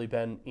hasn't necessarily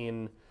been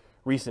in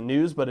recent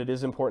news, but it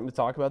is important to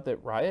talk about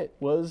that Riot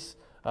was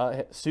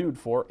sued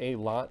for a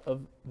lot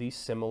of these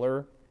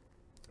similar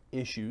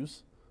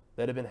issues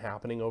that have been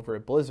happening over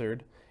at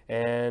Blizzard.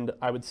 And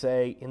I would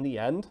say in the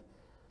end,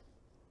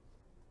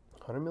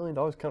 $100 million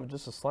is kind of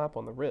just a slap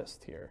on the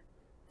wrist here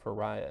for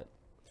Riot.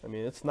 I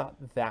mean, it's not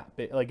that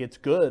big. Like, it's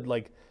good.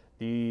 Like,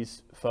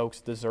 these folks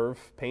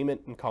deserve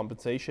payment and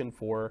compensation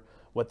for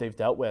what they've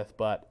dealt with,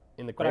 but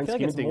in the But I grand feel like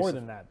scheme it's of things, more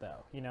than that,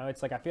 though. You know,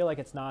 it's like I feel like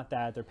it's not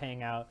that they're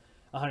paying out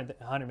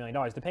 $100 million.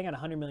 They're paying out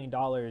 $100 million,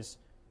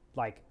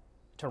 like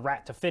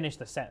to finish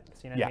the sentence.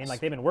 You know what I mean? Yes. Like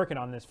they've been working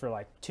on this for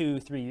like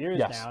 2-3 years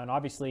Yes. now, and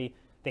obviously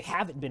they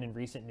haven't been in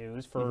recent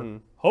news for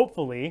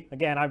hopefully.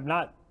 Again, I'm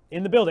not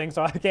in the building,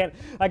 so I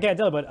can't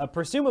tell, but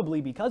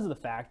presumably because of the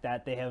fact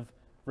that they have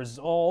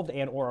resolved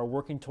and or are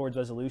working towards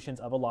resolutions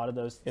of a lot of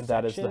those and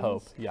that is the sections.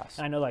 hope. Yes.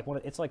 And I know, like,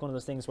 it's like one of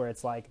those things where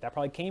it's like that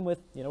probably came with,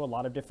 you know, a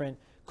lot of different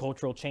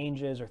cultural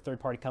changes or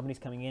third-party companies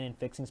coming in and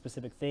fixing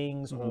specific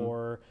things,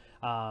 or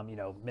you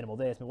know, minimal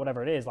this,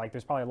 whatever it is. Like,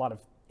 there's probably a lot of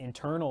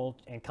internal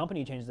and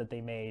company changes that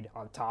they made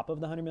on top of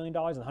the $100 million.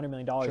 And the $100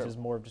 million Sure. is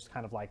more of just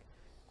kind of like,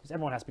 because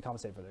everyone has to be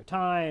compensated for their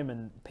time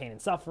and pain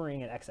and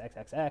suffering and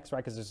XXXX, right?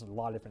 Because there's a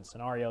lot of different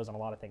scenarios and a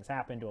lot of things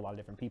happen to a lot of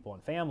different people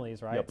and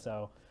families, right? Yep.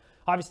 So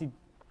obviously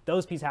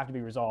those pieces have to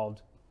be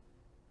resolved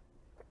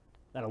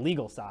on a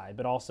legal side,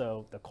 but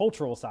also the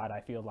cultural side,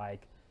 I feel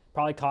like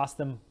probably cost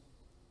them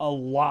a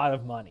lot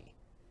of money.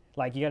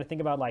 Like, you got to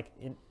think about, like,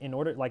 in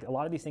order, like, a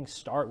lot of these things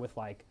start with,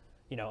 like,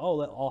 you know,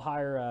 oh, I'll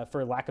hire,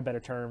 for lack of better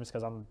terms,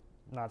 because I'm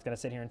not going to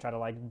sit here and try to,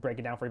 like, break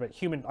it down for you, but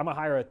I'm going to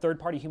hire a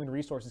third-party human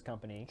resources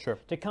company Sure.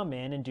 to come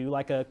in and do,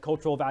 like, a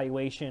cultural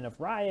evaluation of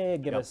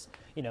Riot, give Yep. us,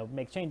 you know,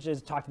 make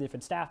changes, talk to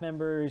different staff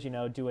members, you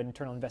know, do an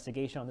internal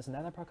investigation on this and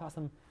that. That probably cost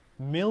them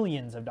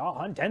millions of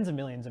dollars, tens of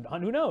millions of,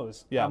 who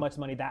knows Yeah. how much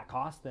money that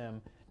cost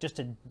them just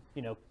to,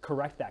 you know,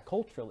 correct that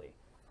culturally,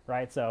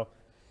 right? So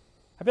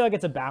I feel like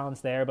it's a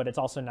balance there, but it's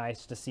also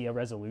nice to see a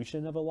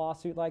resolution of a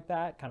lawsuit like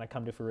that kind of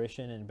come to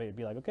fruition and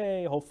be like,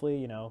 okay, hopefully,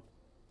 you know,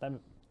 I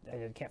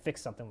can't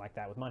fix something like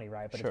that with money,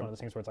 right? But Sure. it's one of those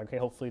things where it's like, okay,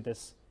 hopefully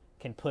this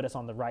can put us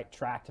on the right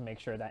track to make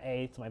sure that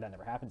A, something like that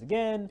never happens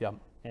again, Yep.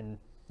 and,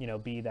 you know,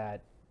 B,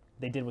 that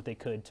they did what they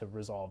could to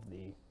resolve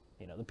the,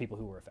 you know, the people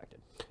who were affected.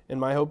 And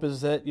my hope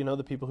is that, you know,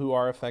 the people who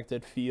are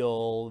affected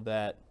feel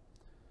that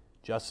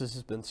justice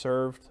has been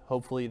served.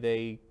 Hopefully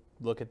they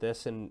look at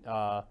this and,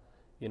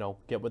 you know,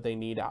 get what they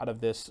need out of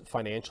this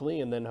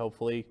financially. And then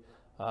hopefully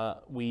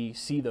we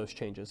see those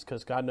changes,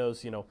 because God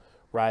knows, you know,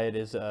 Riot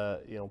is,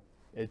 you know,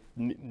 it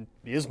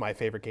is my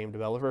favorite game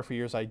developer. For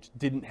years I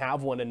didn't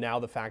have one. And now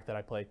the fact that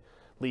I play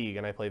League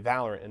and I play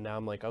Valorant, and now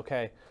I'm like,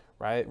 okay,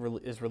 Riot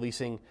is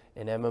releasing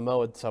an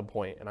MMO at some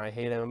point, and I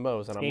hate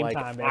MMOs, and I'm game like,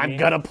 time, baby. I'm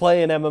gonna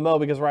play an MMO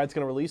because Riot's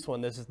gonna release one.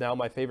 This is now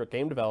my favorite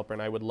game developer,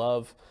 and I would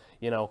love,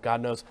 you know,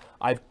 God knows,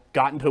 I've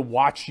gotten to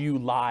watch you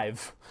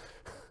live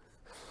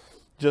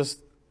just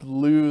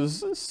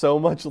lose so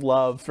much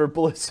love for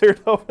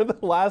Blizzard over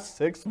the last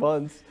 6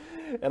 months,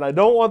 And I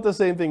don't want the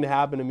same thing to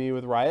happen to me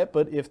with Riot,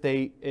 but if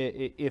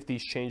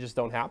these changes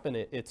don't happen,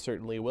 it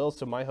certainly will.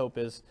 So my hope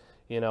is,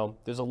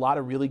 there's a lot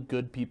of really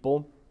good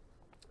people,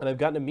 and I've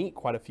gotten to meet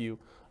quite a few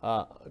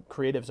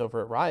creatives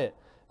over at Riot.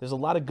 There's a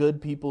lot of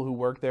good people who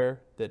work there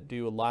that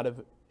do a lot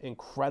of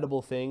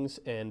incredible things,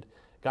 and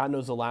God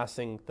knows the last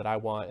thing that I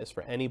want is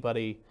for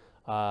anybody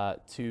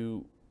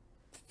to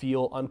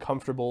feel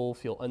uncomfortable,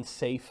 feel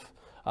unsafe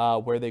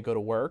where they go to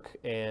work.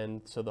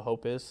 And so the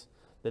hope is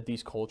that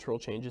these cultural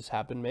changes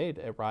have been made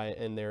at Riot,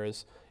 and there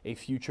is a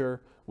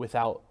future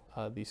without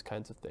these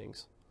kinds of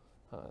things.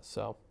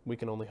 So we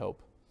can only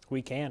hope.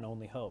 We can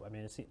only hope. I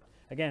mean,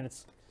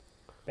 it's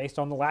based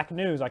on the lack of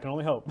news. I can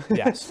only hope.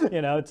 Yes.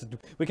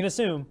 We can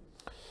assume.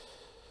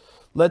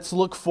 Let's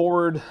look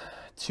forward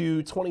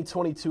to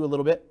 2022 a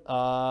little bit.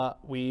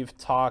 We've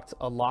talked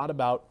a lot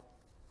about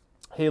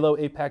Halo,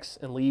 Apex,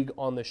 and League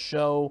on the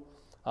show,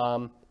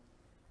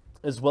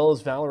 as well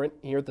as Valorant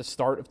here at the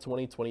start of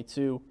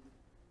 2022.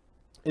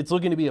 It's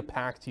looking to be a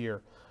packed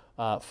year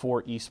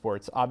for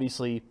esports.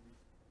 Obviously,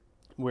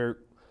 we're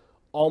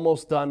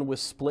almost done with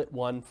Split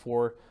 1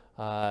 for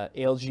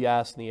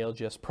ALGS and the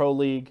ALGS Pro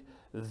League.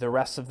 The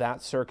rest of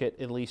that circuit,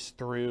 at least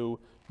through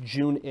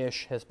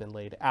June-ish, has been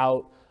laid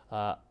out.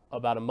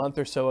 About a month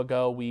or so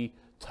ago, we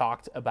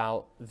talked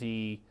about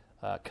the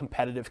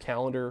competitive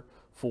calendar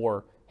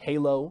for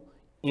Halo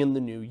in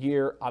the new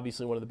year.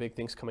 Obviously, one of the big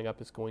things coming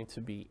up is going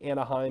to be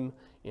Anaheim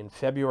in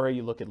February.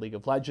 You look at League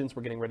of Legends,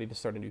 we're getting ready to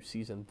start a new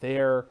season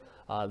there.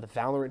 The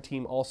Valorant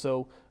team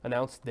also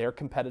announced their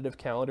competitive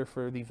calendar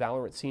for the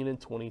Valorant scene in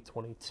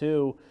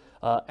 2022.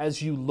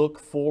 As you look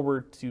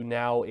forward to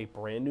now a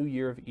brand new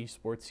year of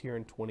esports here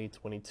in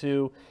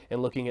 2022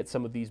 and looking at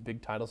some of these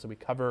big titles that we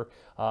cover,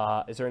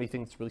 is there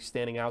anything that's really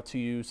standing out to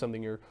you,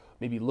 something you're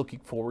maybe looking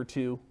forward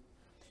to?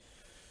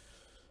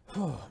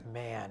 Oh,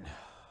 man.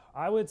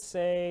 I would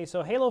say,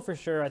 so Halo for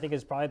sure, I think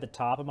is probably at the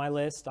top of my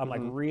list. I'm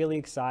like really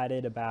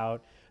excited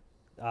about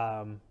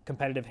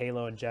competitive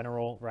Halo in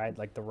general, right?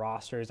 Like the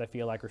rosters I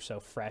feel like are so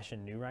fresh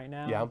and new right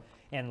now. Yeah.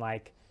 And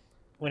like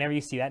whenever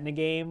you see that in a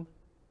game,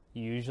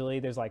 usually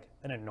there's like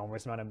an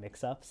enormous amount of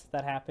mix-ups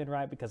that happen,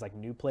 right? Because like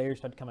new players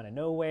start to come out of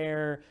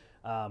nowhere.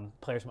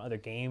 Players from other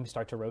games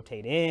start to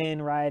rotate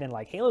in, right? And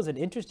like Halo's an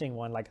interesting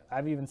one. Like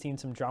I've even seen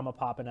some drama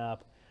popping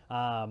up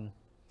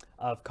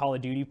of Call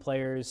of Duty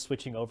players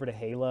switching over to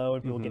Halo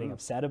and people getting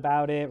upset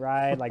about it,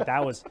 right? Like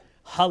that was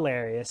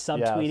hilarious,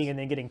 subtweeting and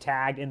then getting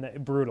tagged in the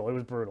brutal. It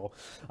was brutal.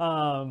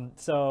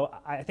 So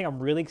I think I'm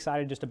really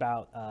excited just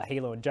about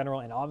Halo in general,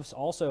 and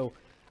also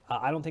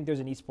I don't think there's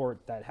an esport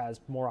that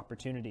has more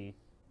opportunity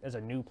as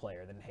a new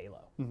player than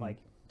Halo. Like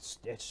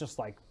it's just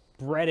like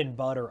bread and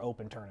butter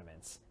open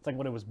tournaments. It's like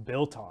what it was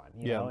built on,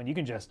 you know, and you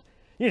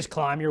just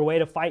climb your way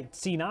to fight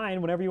C9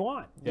 whenever you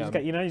want. You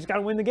just got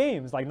to win the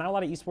games. Like not a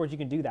lot of esports you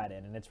can do that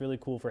in, and it's really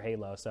cool for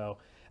Halo. So,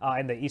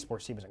 and the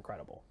esports team is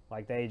incredible.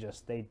 Like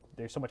there's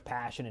so much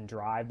passion and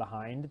drive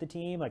behind the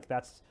team. Like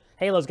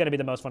Halo's going to be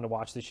the most fun to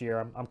watch this year.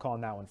 I'm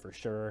calling that one for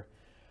sure.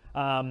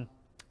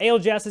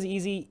 ALGS is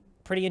easy,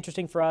 pretty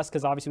interesting for us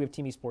because obviously we have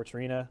Team Esports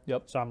Arena.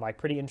 Yep. So I'm like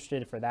pretty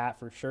interested for that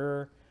for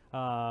sure.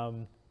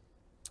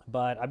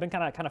 But I've been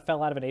kind of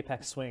fell out of an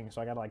Apex swing,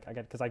 so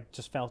because I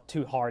just fell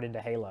too hard into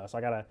Halo, so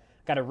I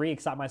gotta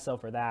re-excite myself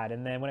for that.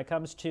 And then when it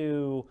comes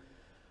to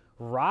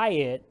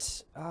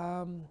Riot,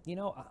 I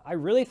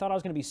really thought I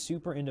was gonna be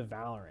super into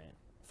Valorant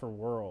for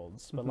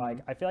Worlds, but like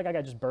I feel like I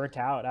got just burnt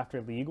out after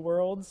League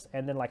Worlds,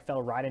 and then like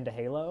fell right into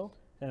Halo,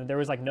 and there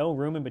was like no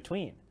room in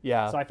between.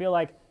 Yeah. So I feel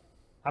like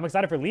I'm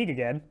excited for League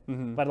again,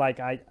 but like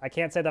I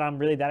can't say that I'm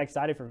really that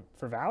excited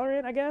for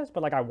Valorant, I guess.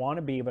 But like I want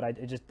to be, but I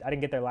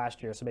didn't get there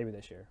last year, so maybe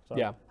this year. So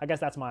yeah, I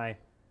guess that's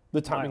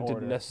the timing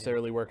didn't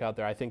necessarily work out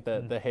there. I think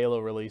that the Halo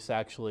release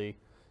actually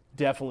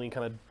definitely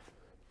kind of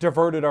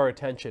diverted our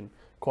attention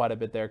quite a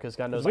bit there because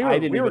God knows we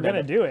were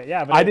gonna do it,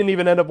 yeah. But I didn't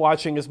even end up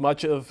watching as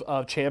much of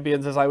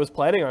Champions as I was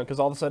planning on because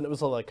all of a sudden it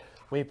was like,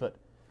 wait, but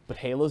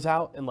Halo's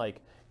out and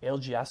like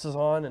LGS is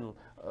on and.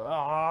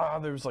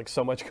 There's like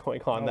so much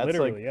going on. That's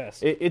like yes.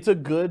 It's a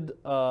good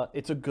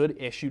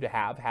issue to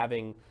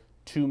having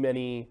too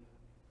many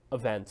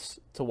events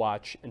to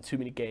watch and too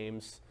many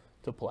games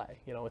to play.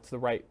 It's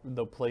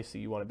the place that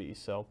you want to be.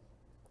 So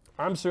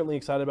I'm certainly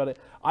excited about it.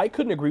 I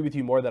couldn't agree with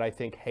you more that I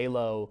think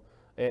Halo,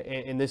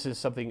 and this is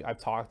something I've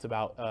talked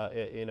about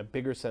in a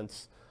bigger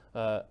sense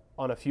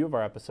on a few of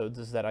our episodes,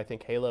 is that I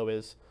think Halo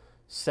is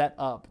set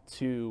up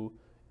to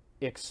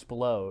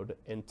explode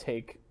and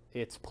take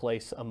its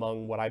place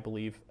among what I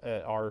believe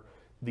are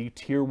the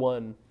tier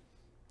 1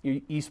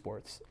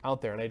 esports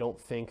out there. And I don't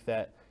think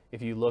that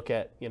if you look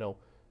at,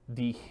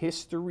 the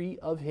history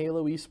of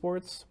Halo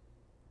esports,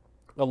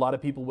 a lot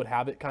of people would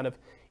have it kind of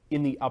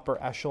in the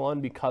upper echelon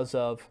because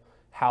of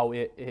how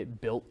it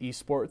built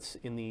esports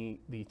in the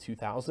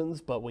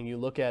 2000s. But when you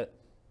look at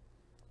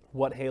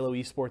what Halo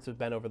esports have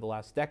been over the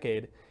last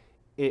decade,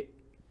 it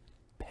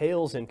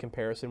pales in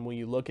comparison when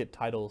you look at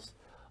titles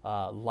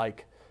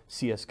like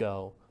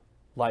CSGO,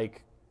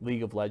 like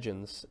League of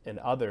Legends and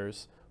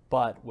others.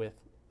 But with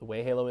the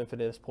way Halo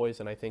Infinite is poised,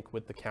 and I think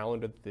with the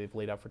calendar that they've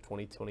laid out for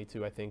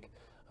 2022, I think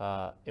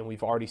and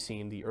we've already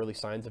seen the early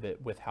signs of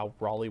it with how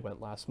Raleigh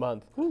went last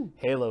month. Woo.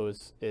 Halo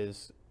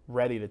is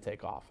ready to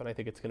take off, and I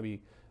think it's going to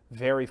be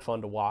very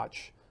fun to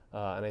watch,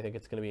 and I think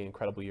it's going to be an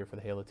incredible year for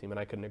the Halo team, and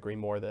I couldn't agree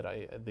more that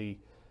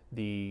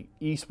the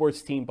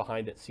esports team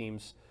behind it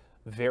seems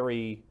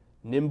very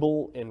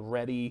nimble and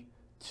ready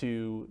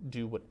to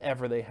do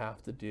whatever they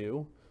have to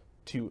do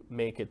to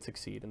make it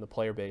succeed, and the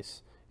player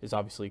base is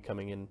obviously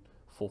coming in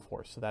full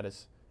force, so that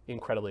is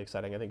incredibly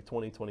exciting. I think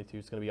 2022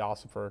 is going to be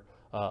awesome for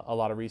a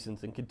lot of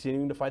reasons, and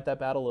continuing to fight that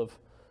battle of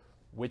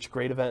which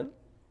great event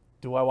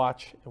do I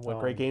watch and what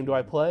great game do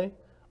I play.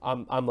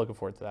 I'm looking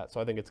forward to that,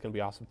 so I think it's going to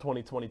be awesome.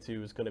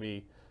 2022 is going to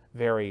be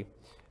very,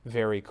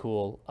 very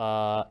cool.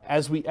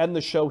 As we end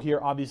the show here,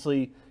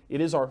 obviously it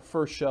is our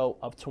first show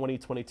of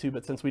 2022,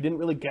 but since we didn't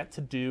really get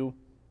to do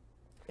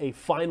a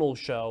final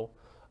show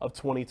of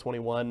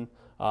 2021,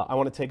 I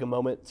want to take a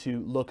moment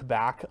to look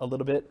back a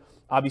little bit.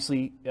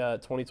 Obviously,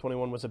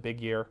 2021 was a big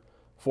year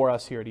for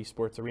us here at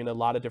Esports Arena. A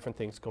lot of different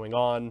things going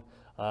on.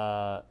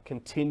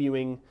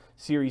 Continuing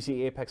Series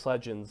E Apex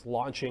Legends,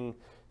 launching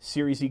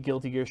Series E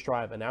Guilty Gear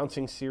Strive,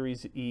 announcing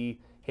Series E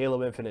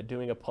Halo Infinite,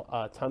 doing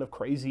a ton of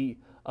crazy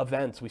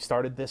events. We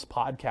started this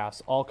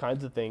podcast, all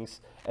kinds of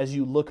things. As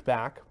you look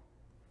back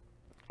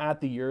at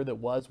the year that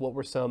was, what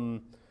were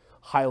some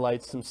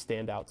highlights, some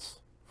standouts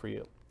for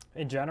you?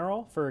 In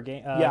general, for a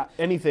game? Yeah,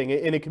 anything.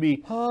 And it could be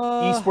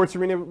Esports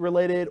Arena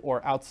related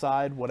or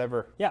outside,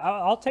 whatever. Yeah,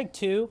 I'll take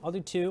two. I'll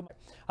do two.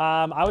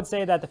 I would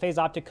say that the FaZe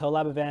Optic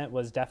collab event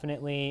was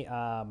definitely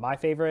my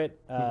favorite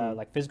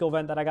like physical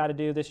event that I got to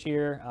do this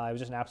year. It was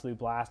just an absolute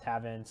blast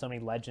having so many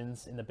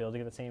legends in the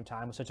building at the same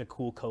time. It was such a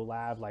cool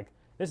collab. Like,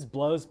 this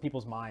blows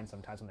people's minds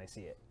sometimes when they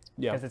see it.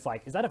 Yeah. Because it's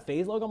like, is that a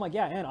FaZe logo? I'm like,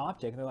 yeah, and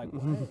Optic. And they're like,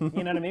 what?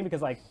 You know what I mean?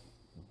 Because, like,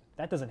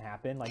 that doesn't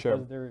happen. Like, Sure.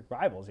 they're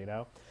rivals, you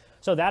know?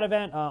 So that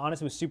event,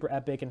 honestly, was super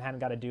epic and hadn't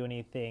got to do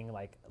anything,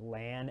 like,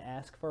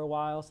 LAN-esque for a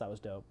while, so that was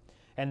dope.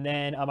 And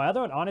then my other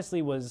one,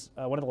 honestly, was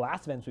one of the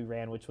last events we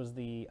ran, which was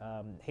the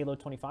Halo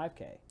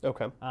 25K.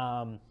 Okay.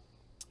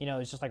 You know,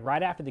 it's just like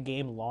right after the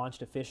game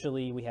launched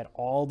officially, we had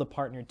all the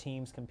partner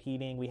teams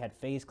competing. We had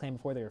FaZe Clan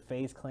before they were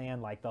FaZe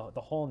Clan, like the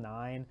whole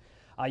nine.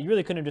 You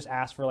really couldn't have just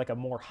asked for like a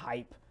more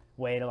hype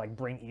way to like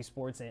bring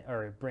esports in,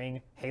 or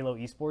bring Halo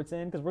esports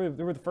in, because we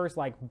were the first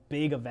like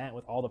big event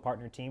with all the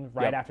partner teams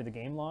right after the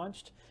game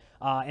launched.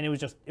 And it was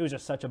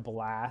just such a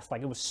blast.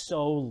 Like, it was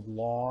so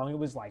long. It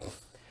was like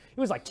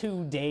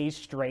 2 days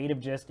straight of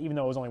just, even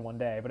though it was only 1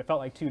 day, but it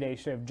felt like 2 days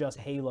straight of just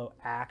Halo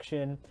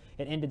action.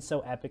 It ended so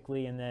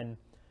epically, and then,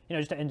 you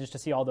know, just to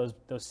see all those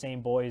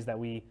same boys that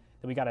we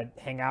got to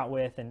hang out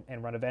with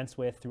and run events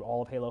with through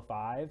all of Halo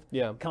 5.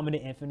 Yeah. Come into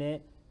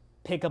Infinite,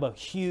 pick up a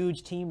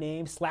huge team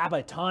name, slap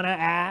a ton of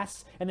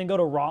ass, and then go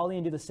to Raleigh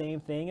and do the same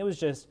thing. It was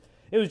just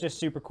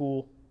super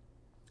cool.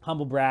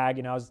 Humble brag,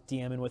 you know, I was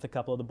DMing with a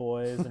couple of the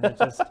boys, and it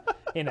just,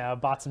 you know,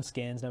 bought some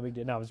skins, no big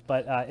deal. No,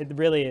 but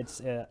it's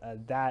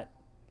that,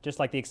 just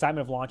like the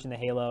excitement of launching the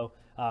Halo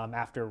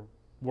after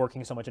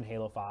working so much in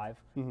Halo 5.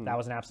 That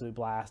was an absolute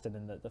blast, and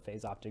then the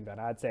FaZe Optic event,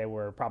 I'd say,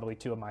 were probably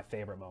two of my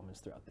favorite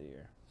moments throughout the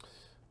year.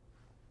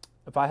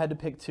 If I had to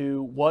pick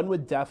two, one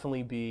would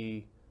definitely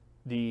be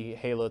the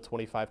Halo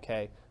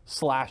 25K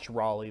 /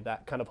 Raleigh,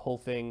 that kind of whole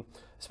thing,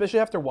 especially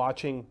after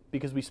watching,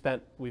 because we've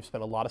spent a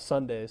lot of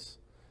Sundays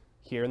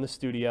here in the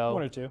studio,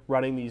 1 or 2,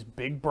 running these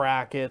big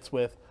brackets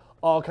with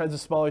all kinds of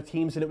smaller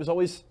teams, and I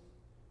always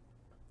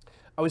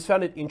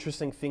found it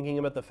interesting thinking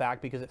about the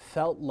fact, because it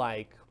felt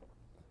like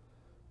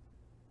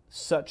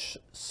such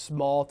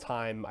small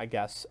time, I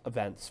guess,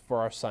 events for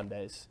our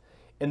Sundays,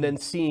 and then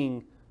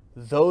seeing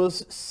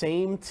those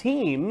same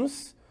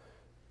teams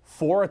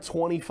for a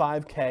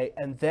 25K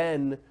and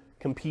then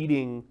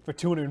competing for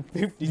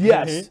 250.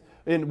 Yes,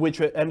 in which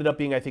ended up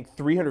being, I think,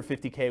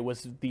 350K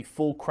was the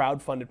full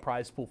crowdfunded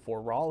prize pool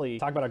for Raleigh.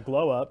 Talk about a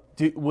glow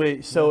up.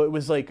 So it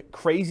was like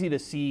crazy to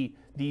see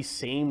these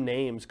same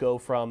names go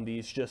from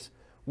these just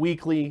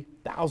weekly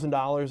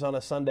 $1,000 on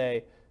a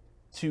Sunday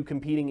to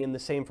competing in the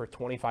same for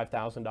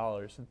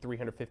 $25,000.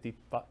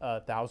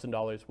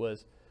 $350,000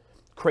 was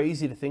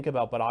crazy to think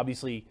about, but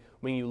obviously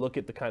when you look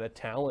at the kind of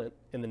talent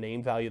and the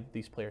name value that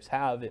these players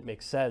have, it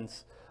makes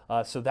sense.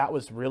 So that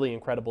was really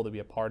incredible to be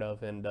a part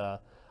of, and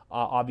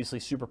obviously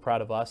super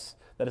proud of us.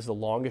 That is the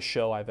longest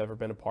show I've ever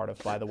been a part of,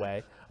 by the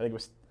way. I think it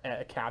was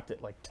capped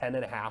at like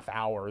 10.5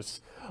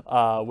 hours,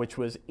 which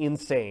was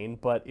insane,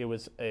 but it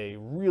was a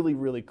really,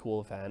 really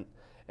cool event.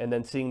 And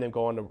then seeing them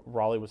go on to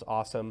Raleigh was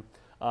awesome.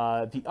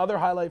 The other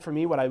highlight for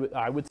me, what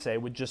I would say,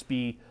 would just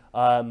be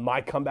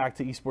my comeback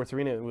to Esports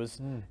Arena. It was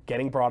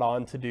getting brought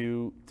on to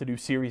do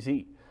Series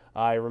E.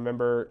 I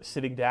remember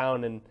sitting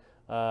down and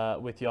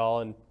with y'all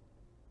and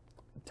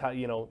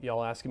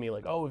y'all asking me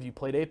like, "Oh, have you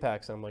played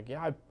Apex?" And I'm like,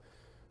 "Yeah, I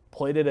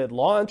played it at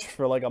launch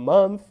for like a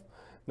month."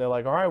 And they're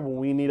like, "All right, well,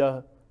 we need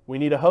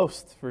a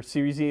host for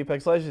Series E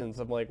Apex Legends."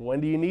 I'm like, "When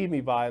do you need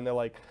me by?" And they're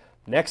like,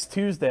 "Next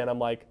Tuesday." And I'm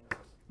like,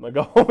 I'm gonna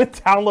go home and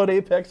download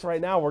Apex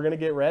right now. We're gonna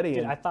get ready.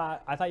 Dude, I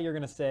thought you were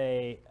gonna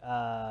say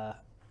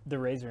the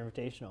Razor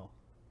Invitational.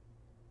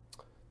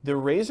 The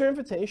Razor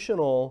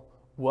Invitational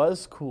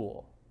was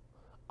cool.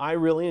 I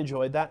really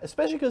enjoyed that,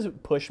 especially because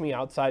it pushed me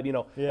outside, you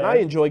know, Yeah. and I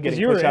enjoy getting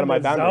you were pushed out of my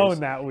in the boundaries. zone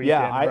that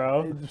weekend,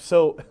 bro.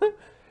 So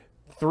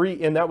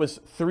that was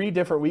 3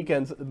 different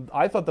weekends.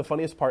 I thought the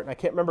funniest part, and I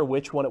can't remember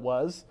which one it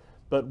was,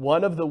 but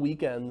one of the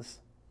weekends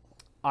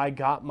I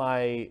got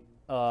my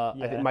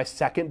I think my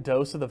second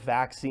dose of the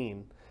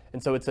vaccine.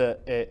 And so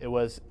it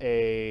was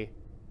a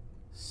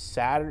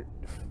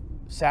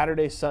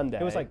Saturday, Sunday.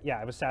 It was like,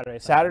 yeah, it was Saturday.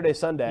 Saturday,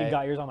 Sunday. You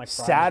got yours on like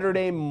Friday.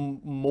 Saturday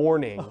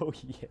morning. Oh,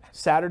 yeah.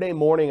 Saturday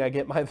morning, I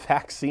get my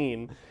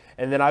vaccine,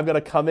 and then I've got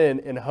to come in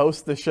and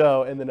host the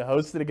show, and then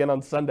host it again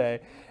on Sunday.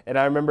 And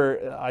I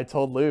remember I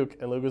told Luke,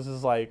 and Luke was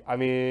just like, I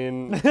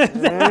mean,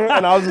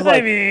 and I was just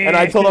like, and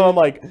I told him, I'm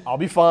like, I'll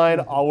be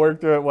fine, I'll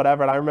work through it,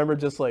 whatever. And I remember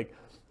just like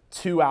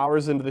 2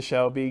 hours into the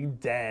show being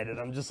dead, and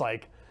I'm just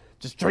like,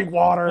 just drink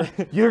water,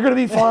 you're gonna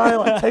be fine,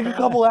 like take a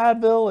couple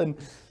Advil, and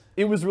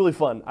it was really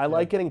fun. I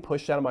like getting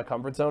pushed out of my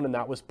comfort zone, and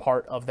that was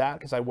part of that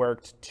because I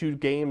worked 2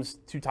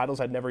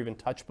 titles I'd never even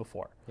touched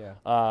before.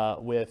 Yeah.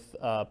 With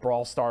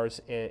Brawl Stars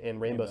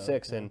and Rainbow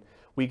Six, and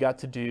we got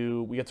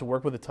to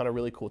work with a ton of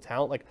really cool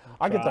talent. Like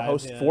I get to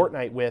host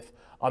Fortnite with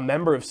a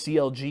member of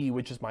CLG,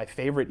 which is my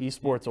favorite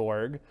esports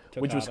org,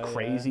 which was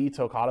crazy.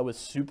 Tokata was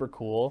super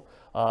cool.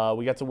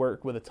 We got to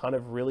work with a ton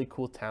of really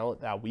cool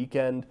talent that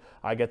weekend.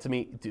 I got to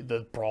meet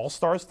the Brawl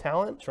Stars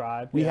talent.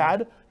 Tribe. We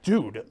had,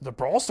 dude, the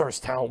Brawl Stars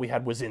talent we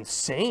had was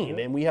insane.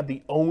 And we had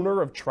the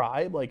owner of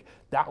Tribe. Like,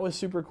 that was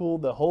super cool.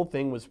 The whole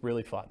thing was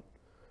really fun.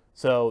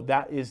 So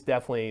that is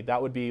definitely,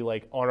 that would be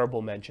like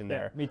honorable mention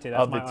there. Me too.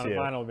 That's my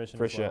honorable mention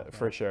for as sure, well.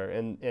 for sure.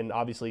 And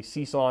obviously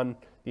CSON,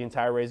 the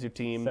entire Razor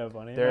team, So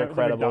funny. they're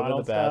incredible. They're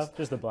the best. Stuff,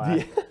 just the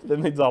blast. The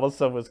McDonald's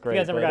stuff was great. If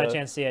you guys ever got a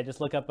chance to see it,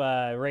 just look up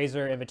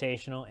Razor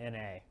Invitational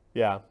NA.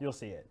 Yeah, you'll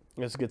see it.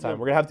 It's a good time.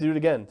 We're gonna have to do it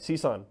again.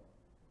 CSON,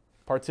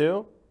 part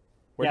 2.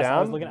 We're down.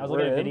 I was looking at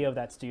a video of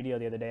that studio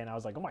the other day, and I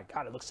was like, "Oh my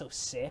god, it looks so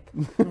sick!"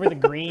 Remember the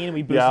green?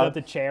 We boosted up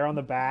the chair on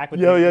the back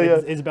with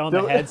Isabel on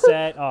the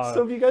headset. Oh,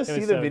 so if you guys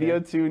see the video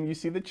too, and you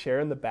see the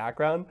chair in the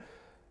background,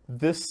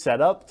 this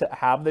setup to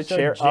have the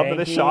chair up in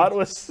the shot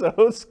was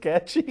so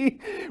sketchy.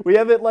 We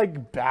have it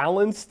like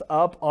balanced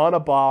up on a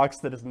box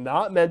that is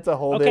not meant to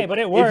hold it. Okay, but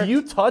it worked. If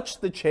you touch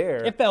the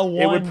chair, it fell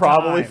one it would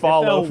probably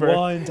fall over.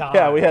 One time.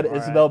 Yeah, we had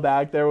Isabel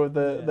back there with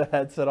the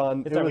headset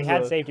on. We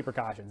had safety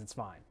precautions. It's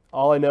fine.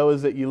 All I know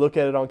is that you look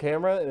at it on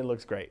camera and it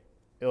looks great.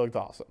 It looked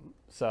awesome.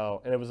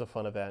 So, and it was a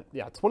fun event.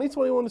 Yeah,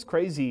 2021 is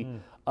crazy.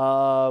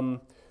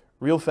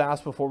 Real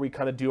fast before we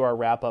kind of do our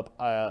wrap up,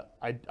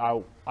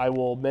 I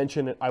will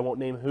mention it. I won't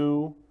name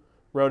who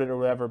wrote it or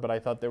whatever, but I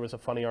thought there was a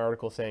funny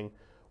article saying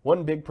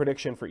one big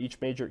prediction for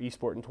each major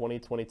esport in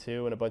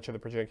 2022, and a bunch of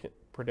the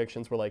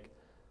predictions were like,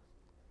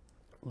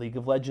 League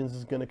of Legends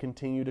is going to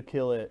continue to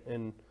kill it,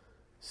 and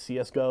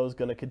CSGO is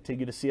going to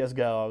continue to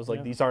CSGO. I was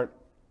like, these aren't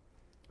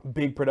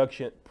big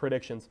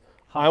predictions.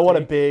 I want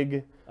a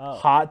big,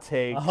 hot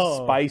take,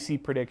 spicy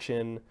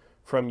prediction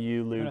from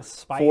you, Luke,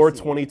 for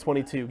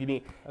 2022. Give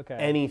me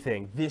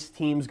anything. This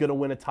team's going to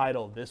win a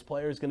title. This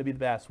player is going to be the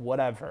best,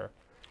 whatever.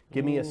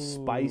 Give me a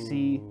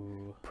spicy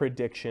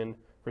prediction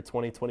for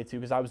 2022,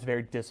 because I was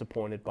very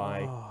disappointed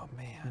by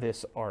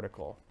this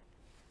article.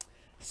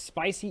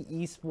 Spicy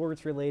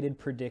esports related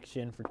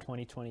prediction for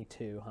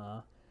 2022,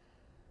 huh?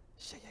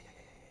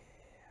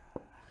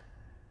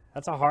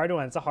 That's a hard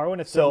one. It's a hard one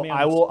to throw me on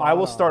the spot I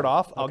will start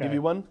off. I'll give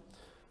you one.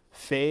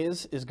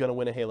 FaZe is going to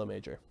win a Halo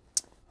major.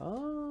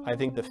 Oh, I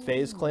think the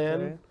FaZe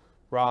clan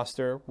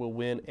roster will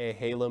win a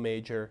Halo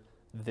major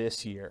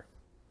this year.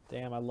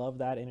 Damn, I love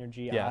that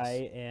energy. Yes.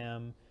 I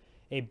am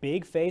a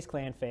big FaZe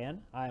clan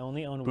fan. I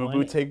only own one. Boo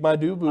boo, take my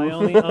doo boo. I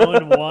only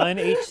own one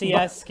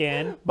HCS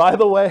skin. By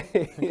the way,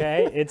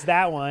 okay, it's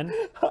that one.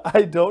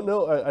 I don't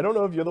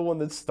know if you're the one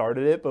that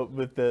started it, but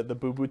with the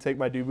boo boo, take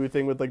my doo boo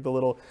thing with like the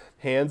little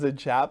hands in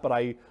chat. But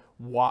I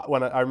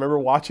remember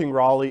watching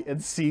Raleigh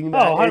and seeing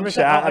that in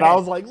chat, and I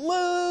was like,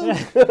 Luke.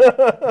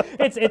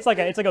 it's like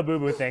a boo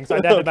boo thing. So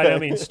I definitely by no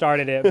means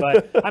started it,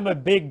 but I'm a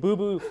big boo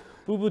boo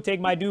take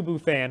my doo boo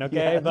fan. Okay,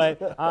 yes.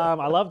 But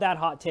I love that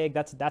hot take.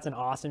 That's an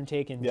awesome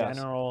take in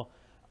general.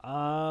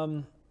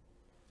 Man,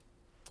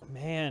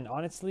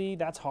 honestly,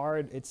 that's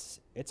hard. It's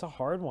a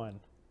hard one.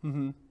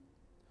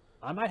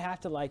 I might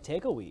have to like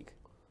take a week.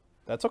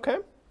 That's okay.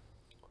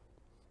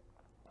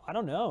 I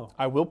don't know.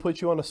 I will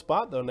put you on a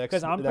spot though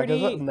next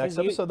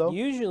episode though.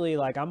 Usually,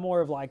 like I'm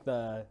more of like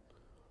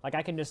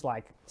I can just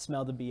like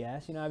smell the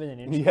BS. You know, I've been in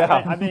the industry.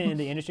 I've been in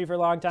the industry for a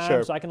long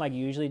time, so I can like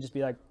usually just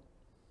be like,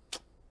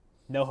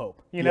 no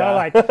hope. You know,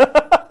 like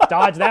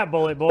dodge that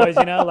bullet, boys.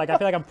 You know, like I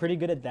feel like I'm pretty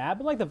good at that.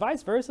 But like the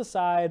vice versa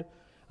side,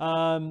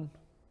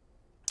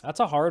 that's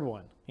a hard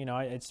one. You know,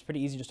 it's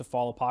pretty easy just to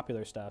follow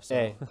popular stuff. So.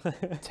 Hey,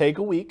 take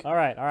a week. All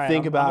right.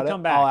 Think about it.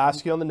 I'll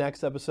ask you on the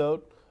next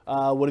episode.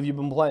 What have you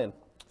been playing?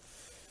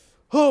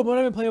 Oh, what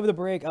have I been playing over the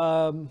break?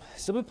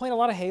 Still been playing a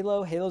lot of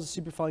Halo. Halo's a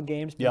super fun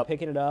game. Been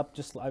picking it up.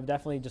 I've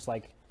definitely just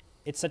like,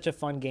 it's such a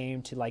fun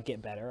game to like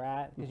get better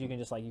at, because you can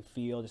just like, you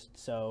feel just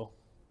so,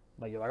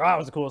 like you're like, oh, that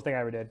was the coolest thing I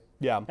ever did.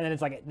 Yeah. And then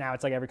it's like, now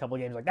it's like every couple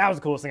of games, like that was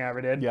the coolest thing I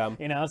ever did. Yeah.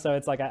 You know, so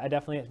it's like, I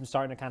definitely am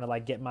starting to kind of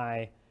like get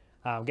my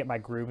get my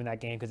groove in that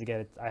game because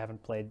again, I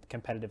haven't played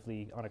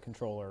competitively on a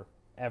controller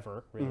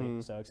ever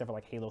really. So except for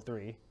like Halo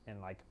 3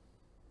 and like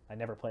I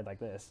never played like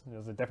this. It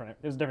was a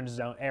different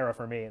zone era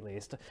for me at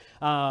least.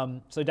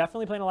 So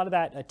definitely playing a lot of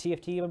that.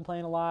 TFT I've been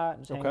playing a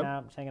lot. Just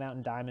hanging out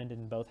in Diamond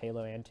in both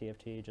Halo and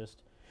TFT.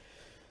 Just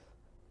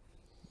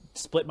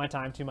split my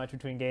time too much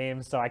between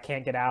games, so I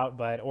can't get out.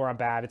 Or I'm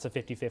bad. It's a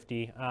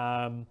 50-50. So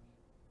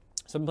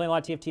I've been playing a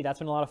lot of TFT. That's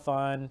been a lot of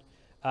fun.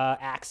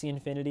 Axie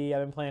Infinity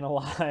I've been playing a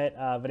lot,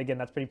 but again,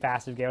 that's a pretty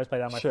passive game. I always play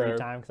that on my free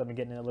time because I've been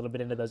getting a little bit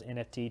into those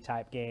NFT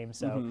type games.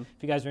 So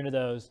if you guys are into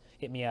those,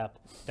 hit me up.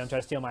 Don't try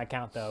to steal my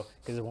account though,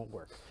 because it won't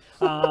work.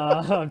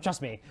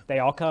 Trust me, they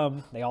all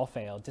come, they all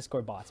fail.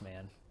 Discord bots,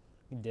 man.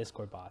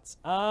 Discord bots.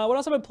 What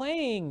else have I been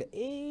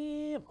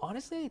playing?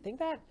 Honestly, I think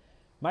that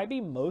might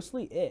be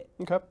mostly it.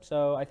 Okay.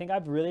 So I think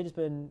I've really just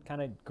been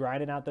kind of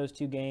grinding out those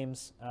 2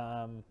 games.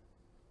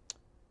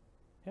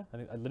 Yeah, I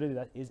think literally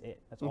that is it.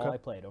 That's all I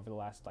played over the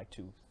last like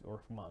 2 or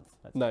month.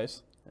 That's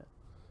nice. Yeah.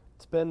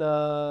 It's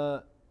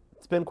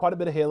been quite a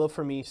bit of Halo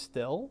for me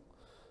still,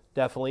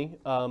 definitely.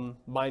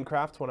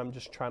 Minecraft when I'm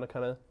just trying to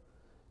kind of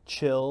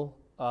chill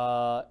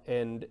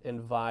and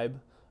vibe.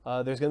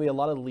 There's gonna be a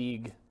lot of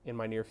League in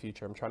my near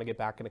future. I'm trying to get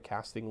back into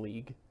casting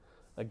League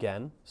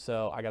again,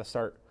 so I got to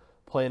start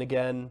playing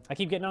again. I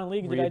keep getting on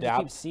League, and I just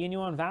keep seeing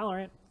you on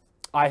Valorant.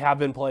 I have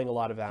been playing a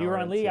lot of Valorant. If you were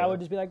on League, I would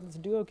just be like, it's a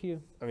duo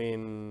queue. I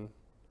mean,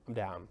 I'm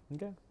down.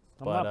 Okay.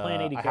 I'm not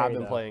playing 80 carry, I have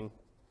been though. playing.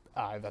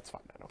 That's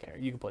fine. I don't care.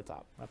 You can play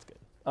top. That's good.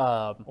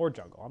 Or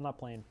jungle. I'm not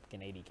playing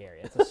fucking 80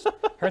 carry. It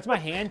hurts my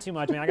hand too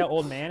much, man. I got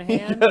old man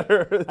hand.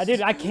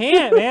 I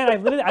can't,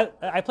 man.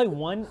 I play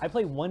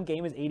one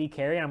game as 80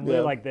 carry, and I'm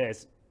literally like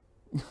this.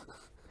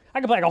 I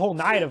could play like a whole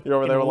night of. You're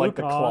over there with like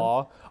the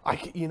Wukong.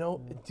 claw.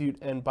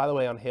 Dude. And by the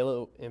way, on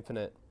Halo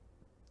Infinite,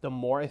 the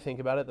more I think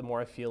about it, the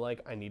more I feel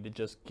like I need to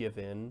just give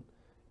in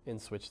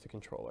and switch the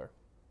controller.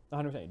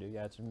 100% you do.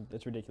 Yeah,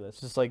 it's ridiculous.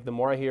 Just like the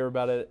more I hear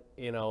about it,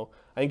 I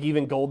think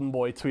even Golden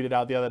Boy tweeted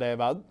out the other day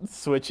about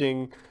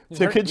switching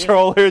to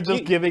controller,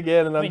 giving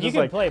in, and I'm just like,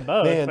 you can play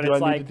both, man, but do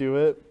it's I need to do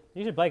it?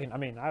 You should play. I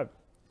mean, I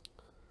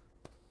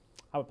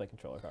would play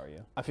controller if I were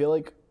you. I feel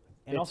like,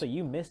 and also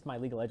you missed my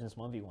League of Legends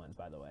 1v1s,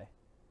 by the way,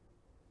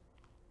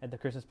 at the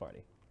Christmas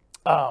party.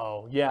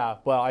 Oh yeah,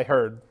 well I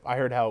heard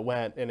how it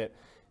went, and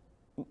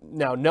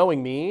now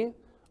knowing me,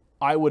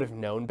 I would have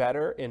known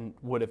better and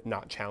would have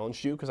not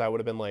challenged you because I would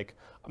have been like,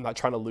 I'm not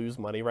trying to lose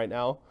money right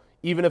now.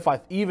 Even if I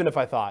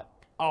thought,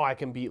 oh, I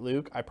can beat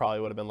Luke, I probably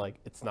would have been like,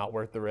 it's not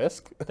worth the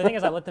risk. The thing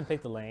is, I let them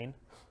pick the lane.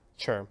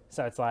 Sure.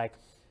 So it's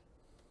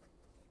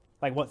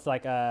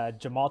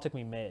Jamal took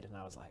me mid, and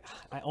I was like,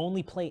 I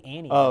only play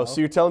Annie. Oh, so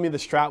you're telling me the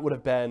strat would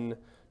have been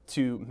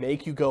to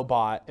make you go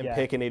bot and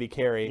pick an 80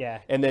 carry,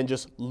 and then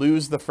just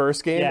lose the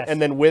first game and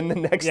then win the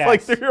next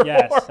like 3 or 4.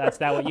 Yes, that's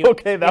what you.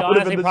 Okay, that would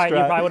have been the strat. You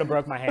probably would have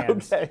broke my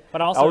hands. Okay,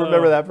 but also I'll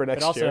remember that for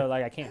next year. But also,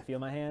 like, I can't feel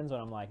my hands when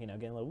I'm like, getting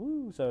a little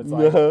woo. So it's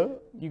like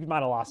you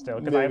might have lost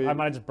still because I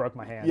might have just broke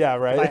my hands. Yeah,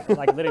 right.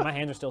 Like literally, my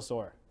hands are still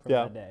sore from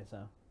that day,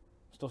 so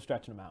still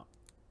stretching them out.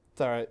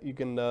 It's all right. You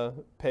can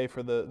pay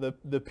for the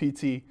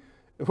PT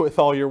with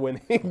all your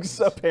winnings,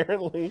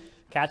 apparently.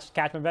 Catch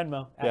my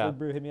Venmo.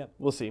 Brew, hit me up.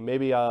 We'll see.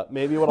 Maybe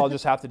what I'll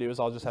just have to do is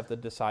I'll just have to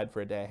decide for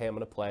a day, hey, I'm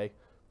going to play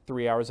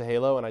 3 hours of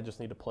Halo, and I just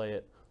need to play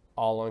it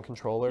all on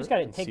controller. You just got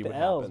to take the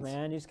L's,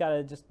 man. You just got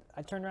to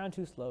I turn around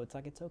too slow. It's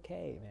like, it's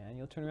okay, man.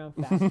 You'll turn around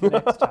faster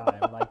next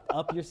time. Like,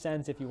 up your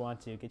sense if you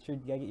want to. You got to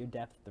get your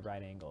depth at the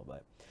right angle.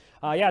 But,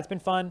 yeah, it's been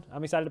fun.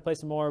 I'm excited to play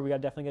some more. We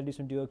definitely got to do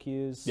some duo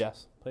queues.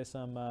 Yes. Play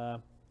some,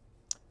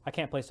 I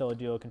can't play solo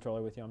duo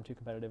controller with you. I'm too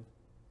competitive.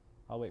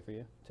 I'll wait for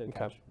you to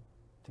catch.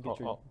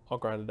 I'll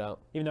grind it out.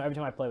 Even though every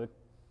time I play with,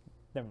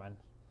 never mind.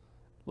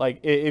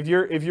 Like if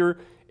you're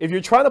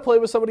trying to play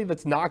with somebody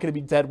that's not going to be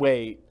dead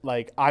weight,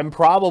 like I'm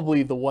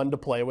probably the one to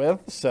play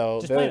with. So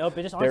just play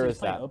open. Just honestly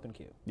play an open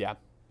queue. Yeah.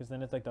 Because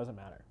then it doesn't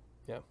matter.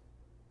 Yeah.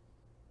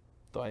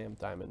 Though I am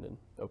diamond in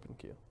open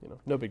queue,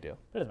 no big deal.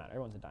 It doesn't matter.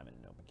 Everyone's a diamond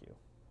in open queue.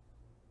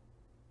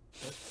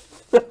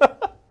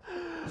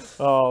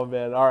 Oh,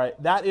 man. All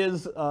right. That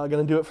is going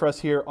to do it for us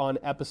here on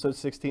episode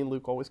 16.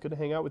 Luke, always good to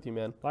hang out with you,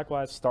 man.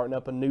 Likewise. Starting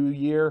up a new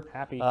year.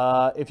 Happy.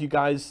 If you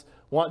guys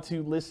want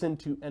to listen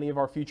to any of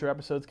our future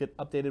episodes, get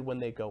updated when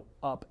they go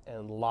up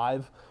and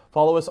live.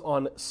 Follow us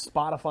on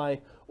Spotify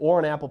or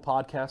on Apple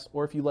Podcasts.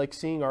 Or if you like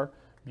seeing our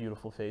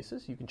beautiful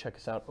faces, you can check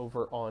us out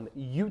over on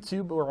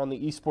YouTube or on the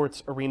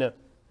Esports Arena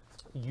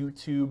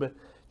YouTube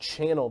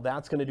channel.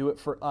 That's going to do it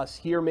for us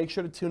here. Make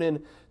sure to tune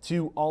in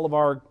to all of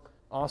our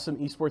awesome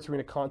Esports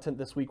Arena content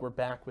this week. We're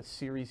back with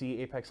Series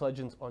E Apex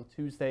Legends on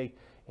Tuesday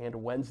and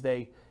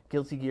Wednesday,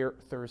 Guilty Gear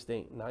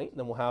Thursday night. And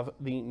then we'll have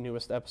the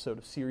newest episode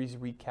of Series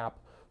Recap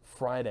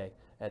Friday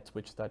at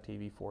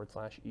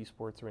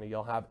twitch.tv/Esports Arena.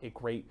 Y'all have a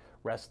great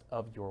rest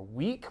of your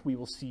week. We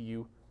will see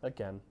you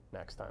again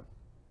next time.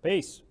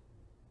 Peace.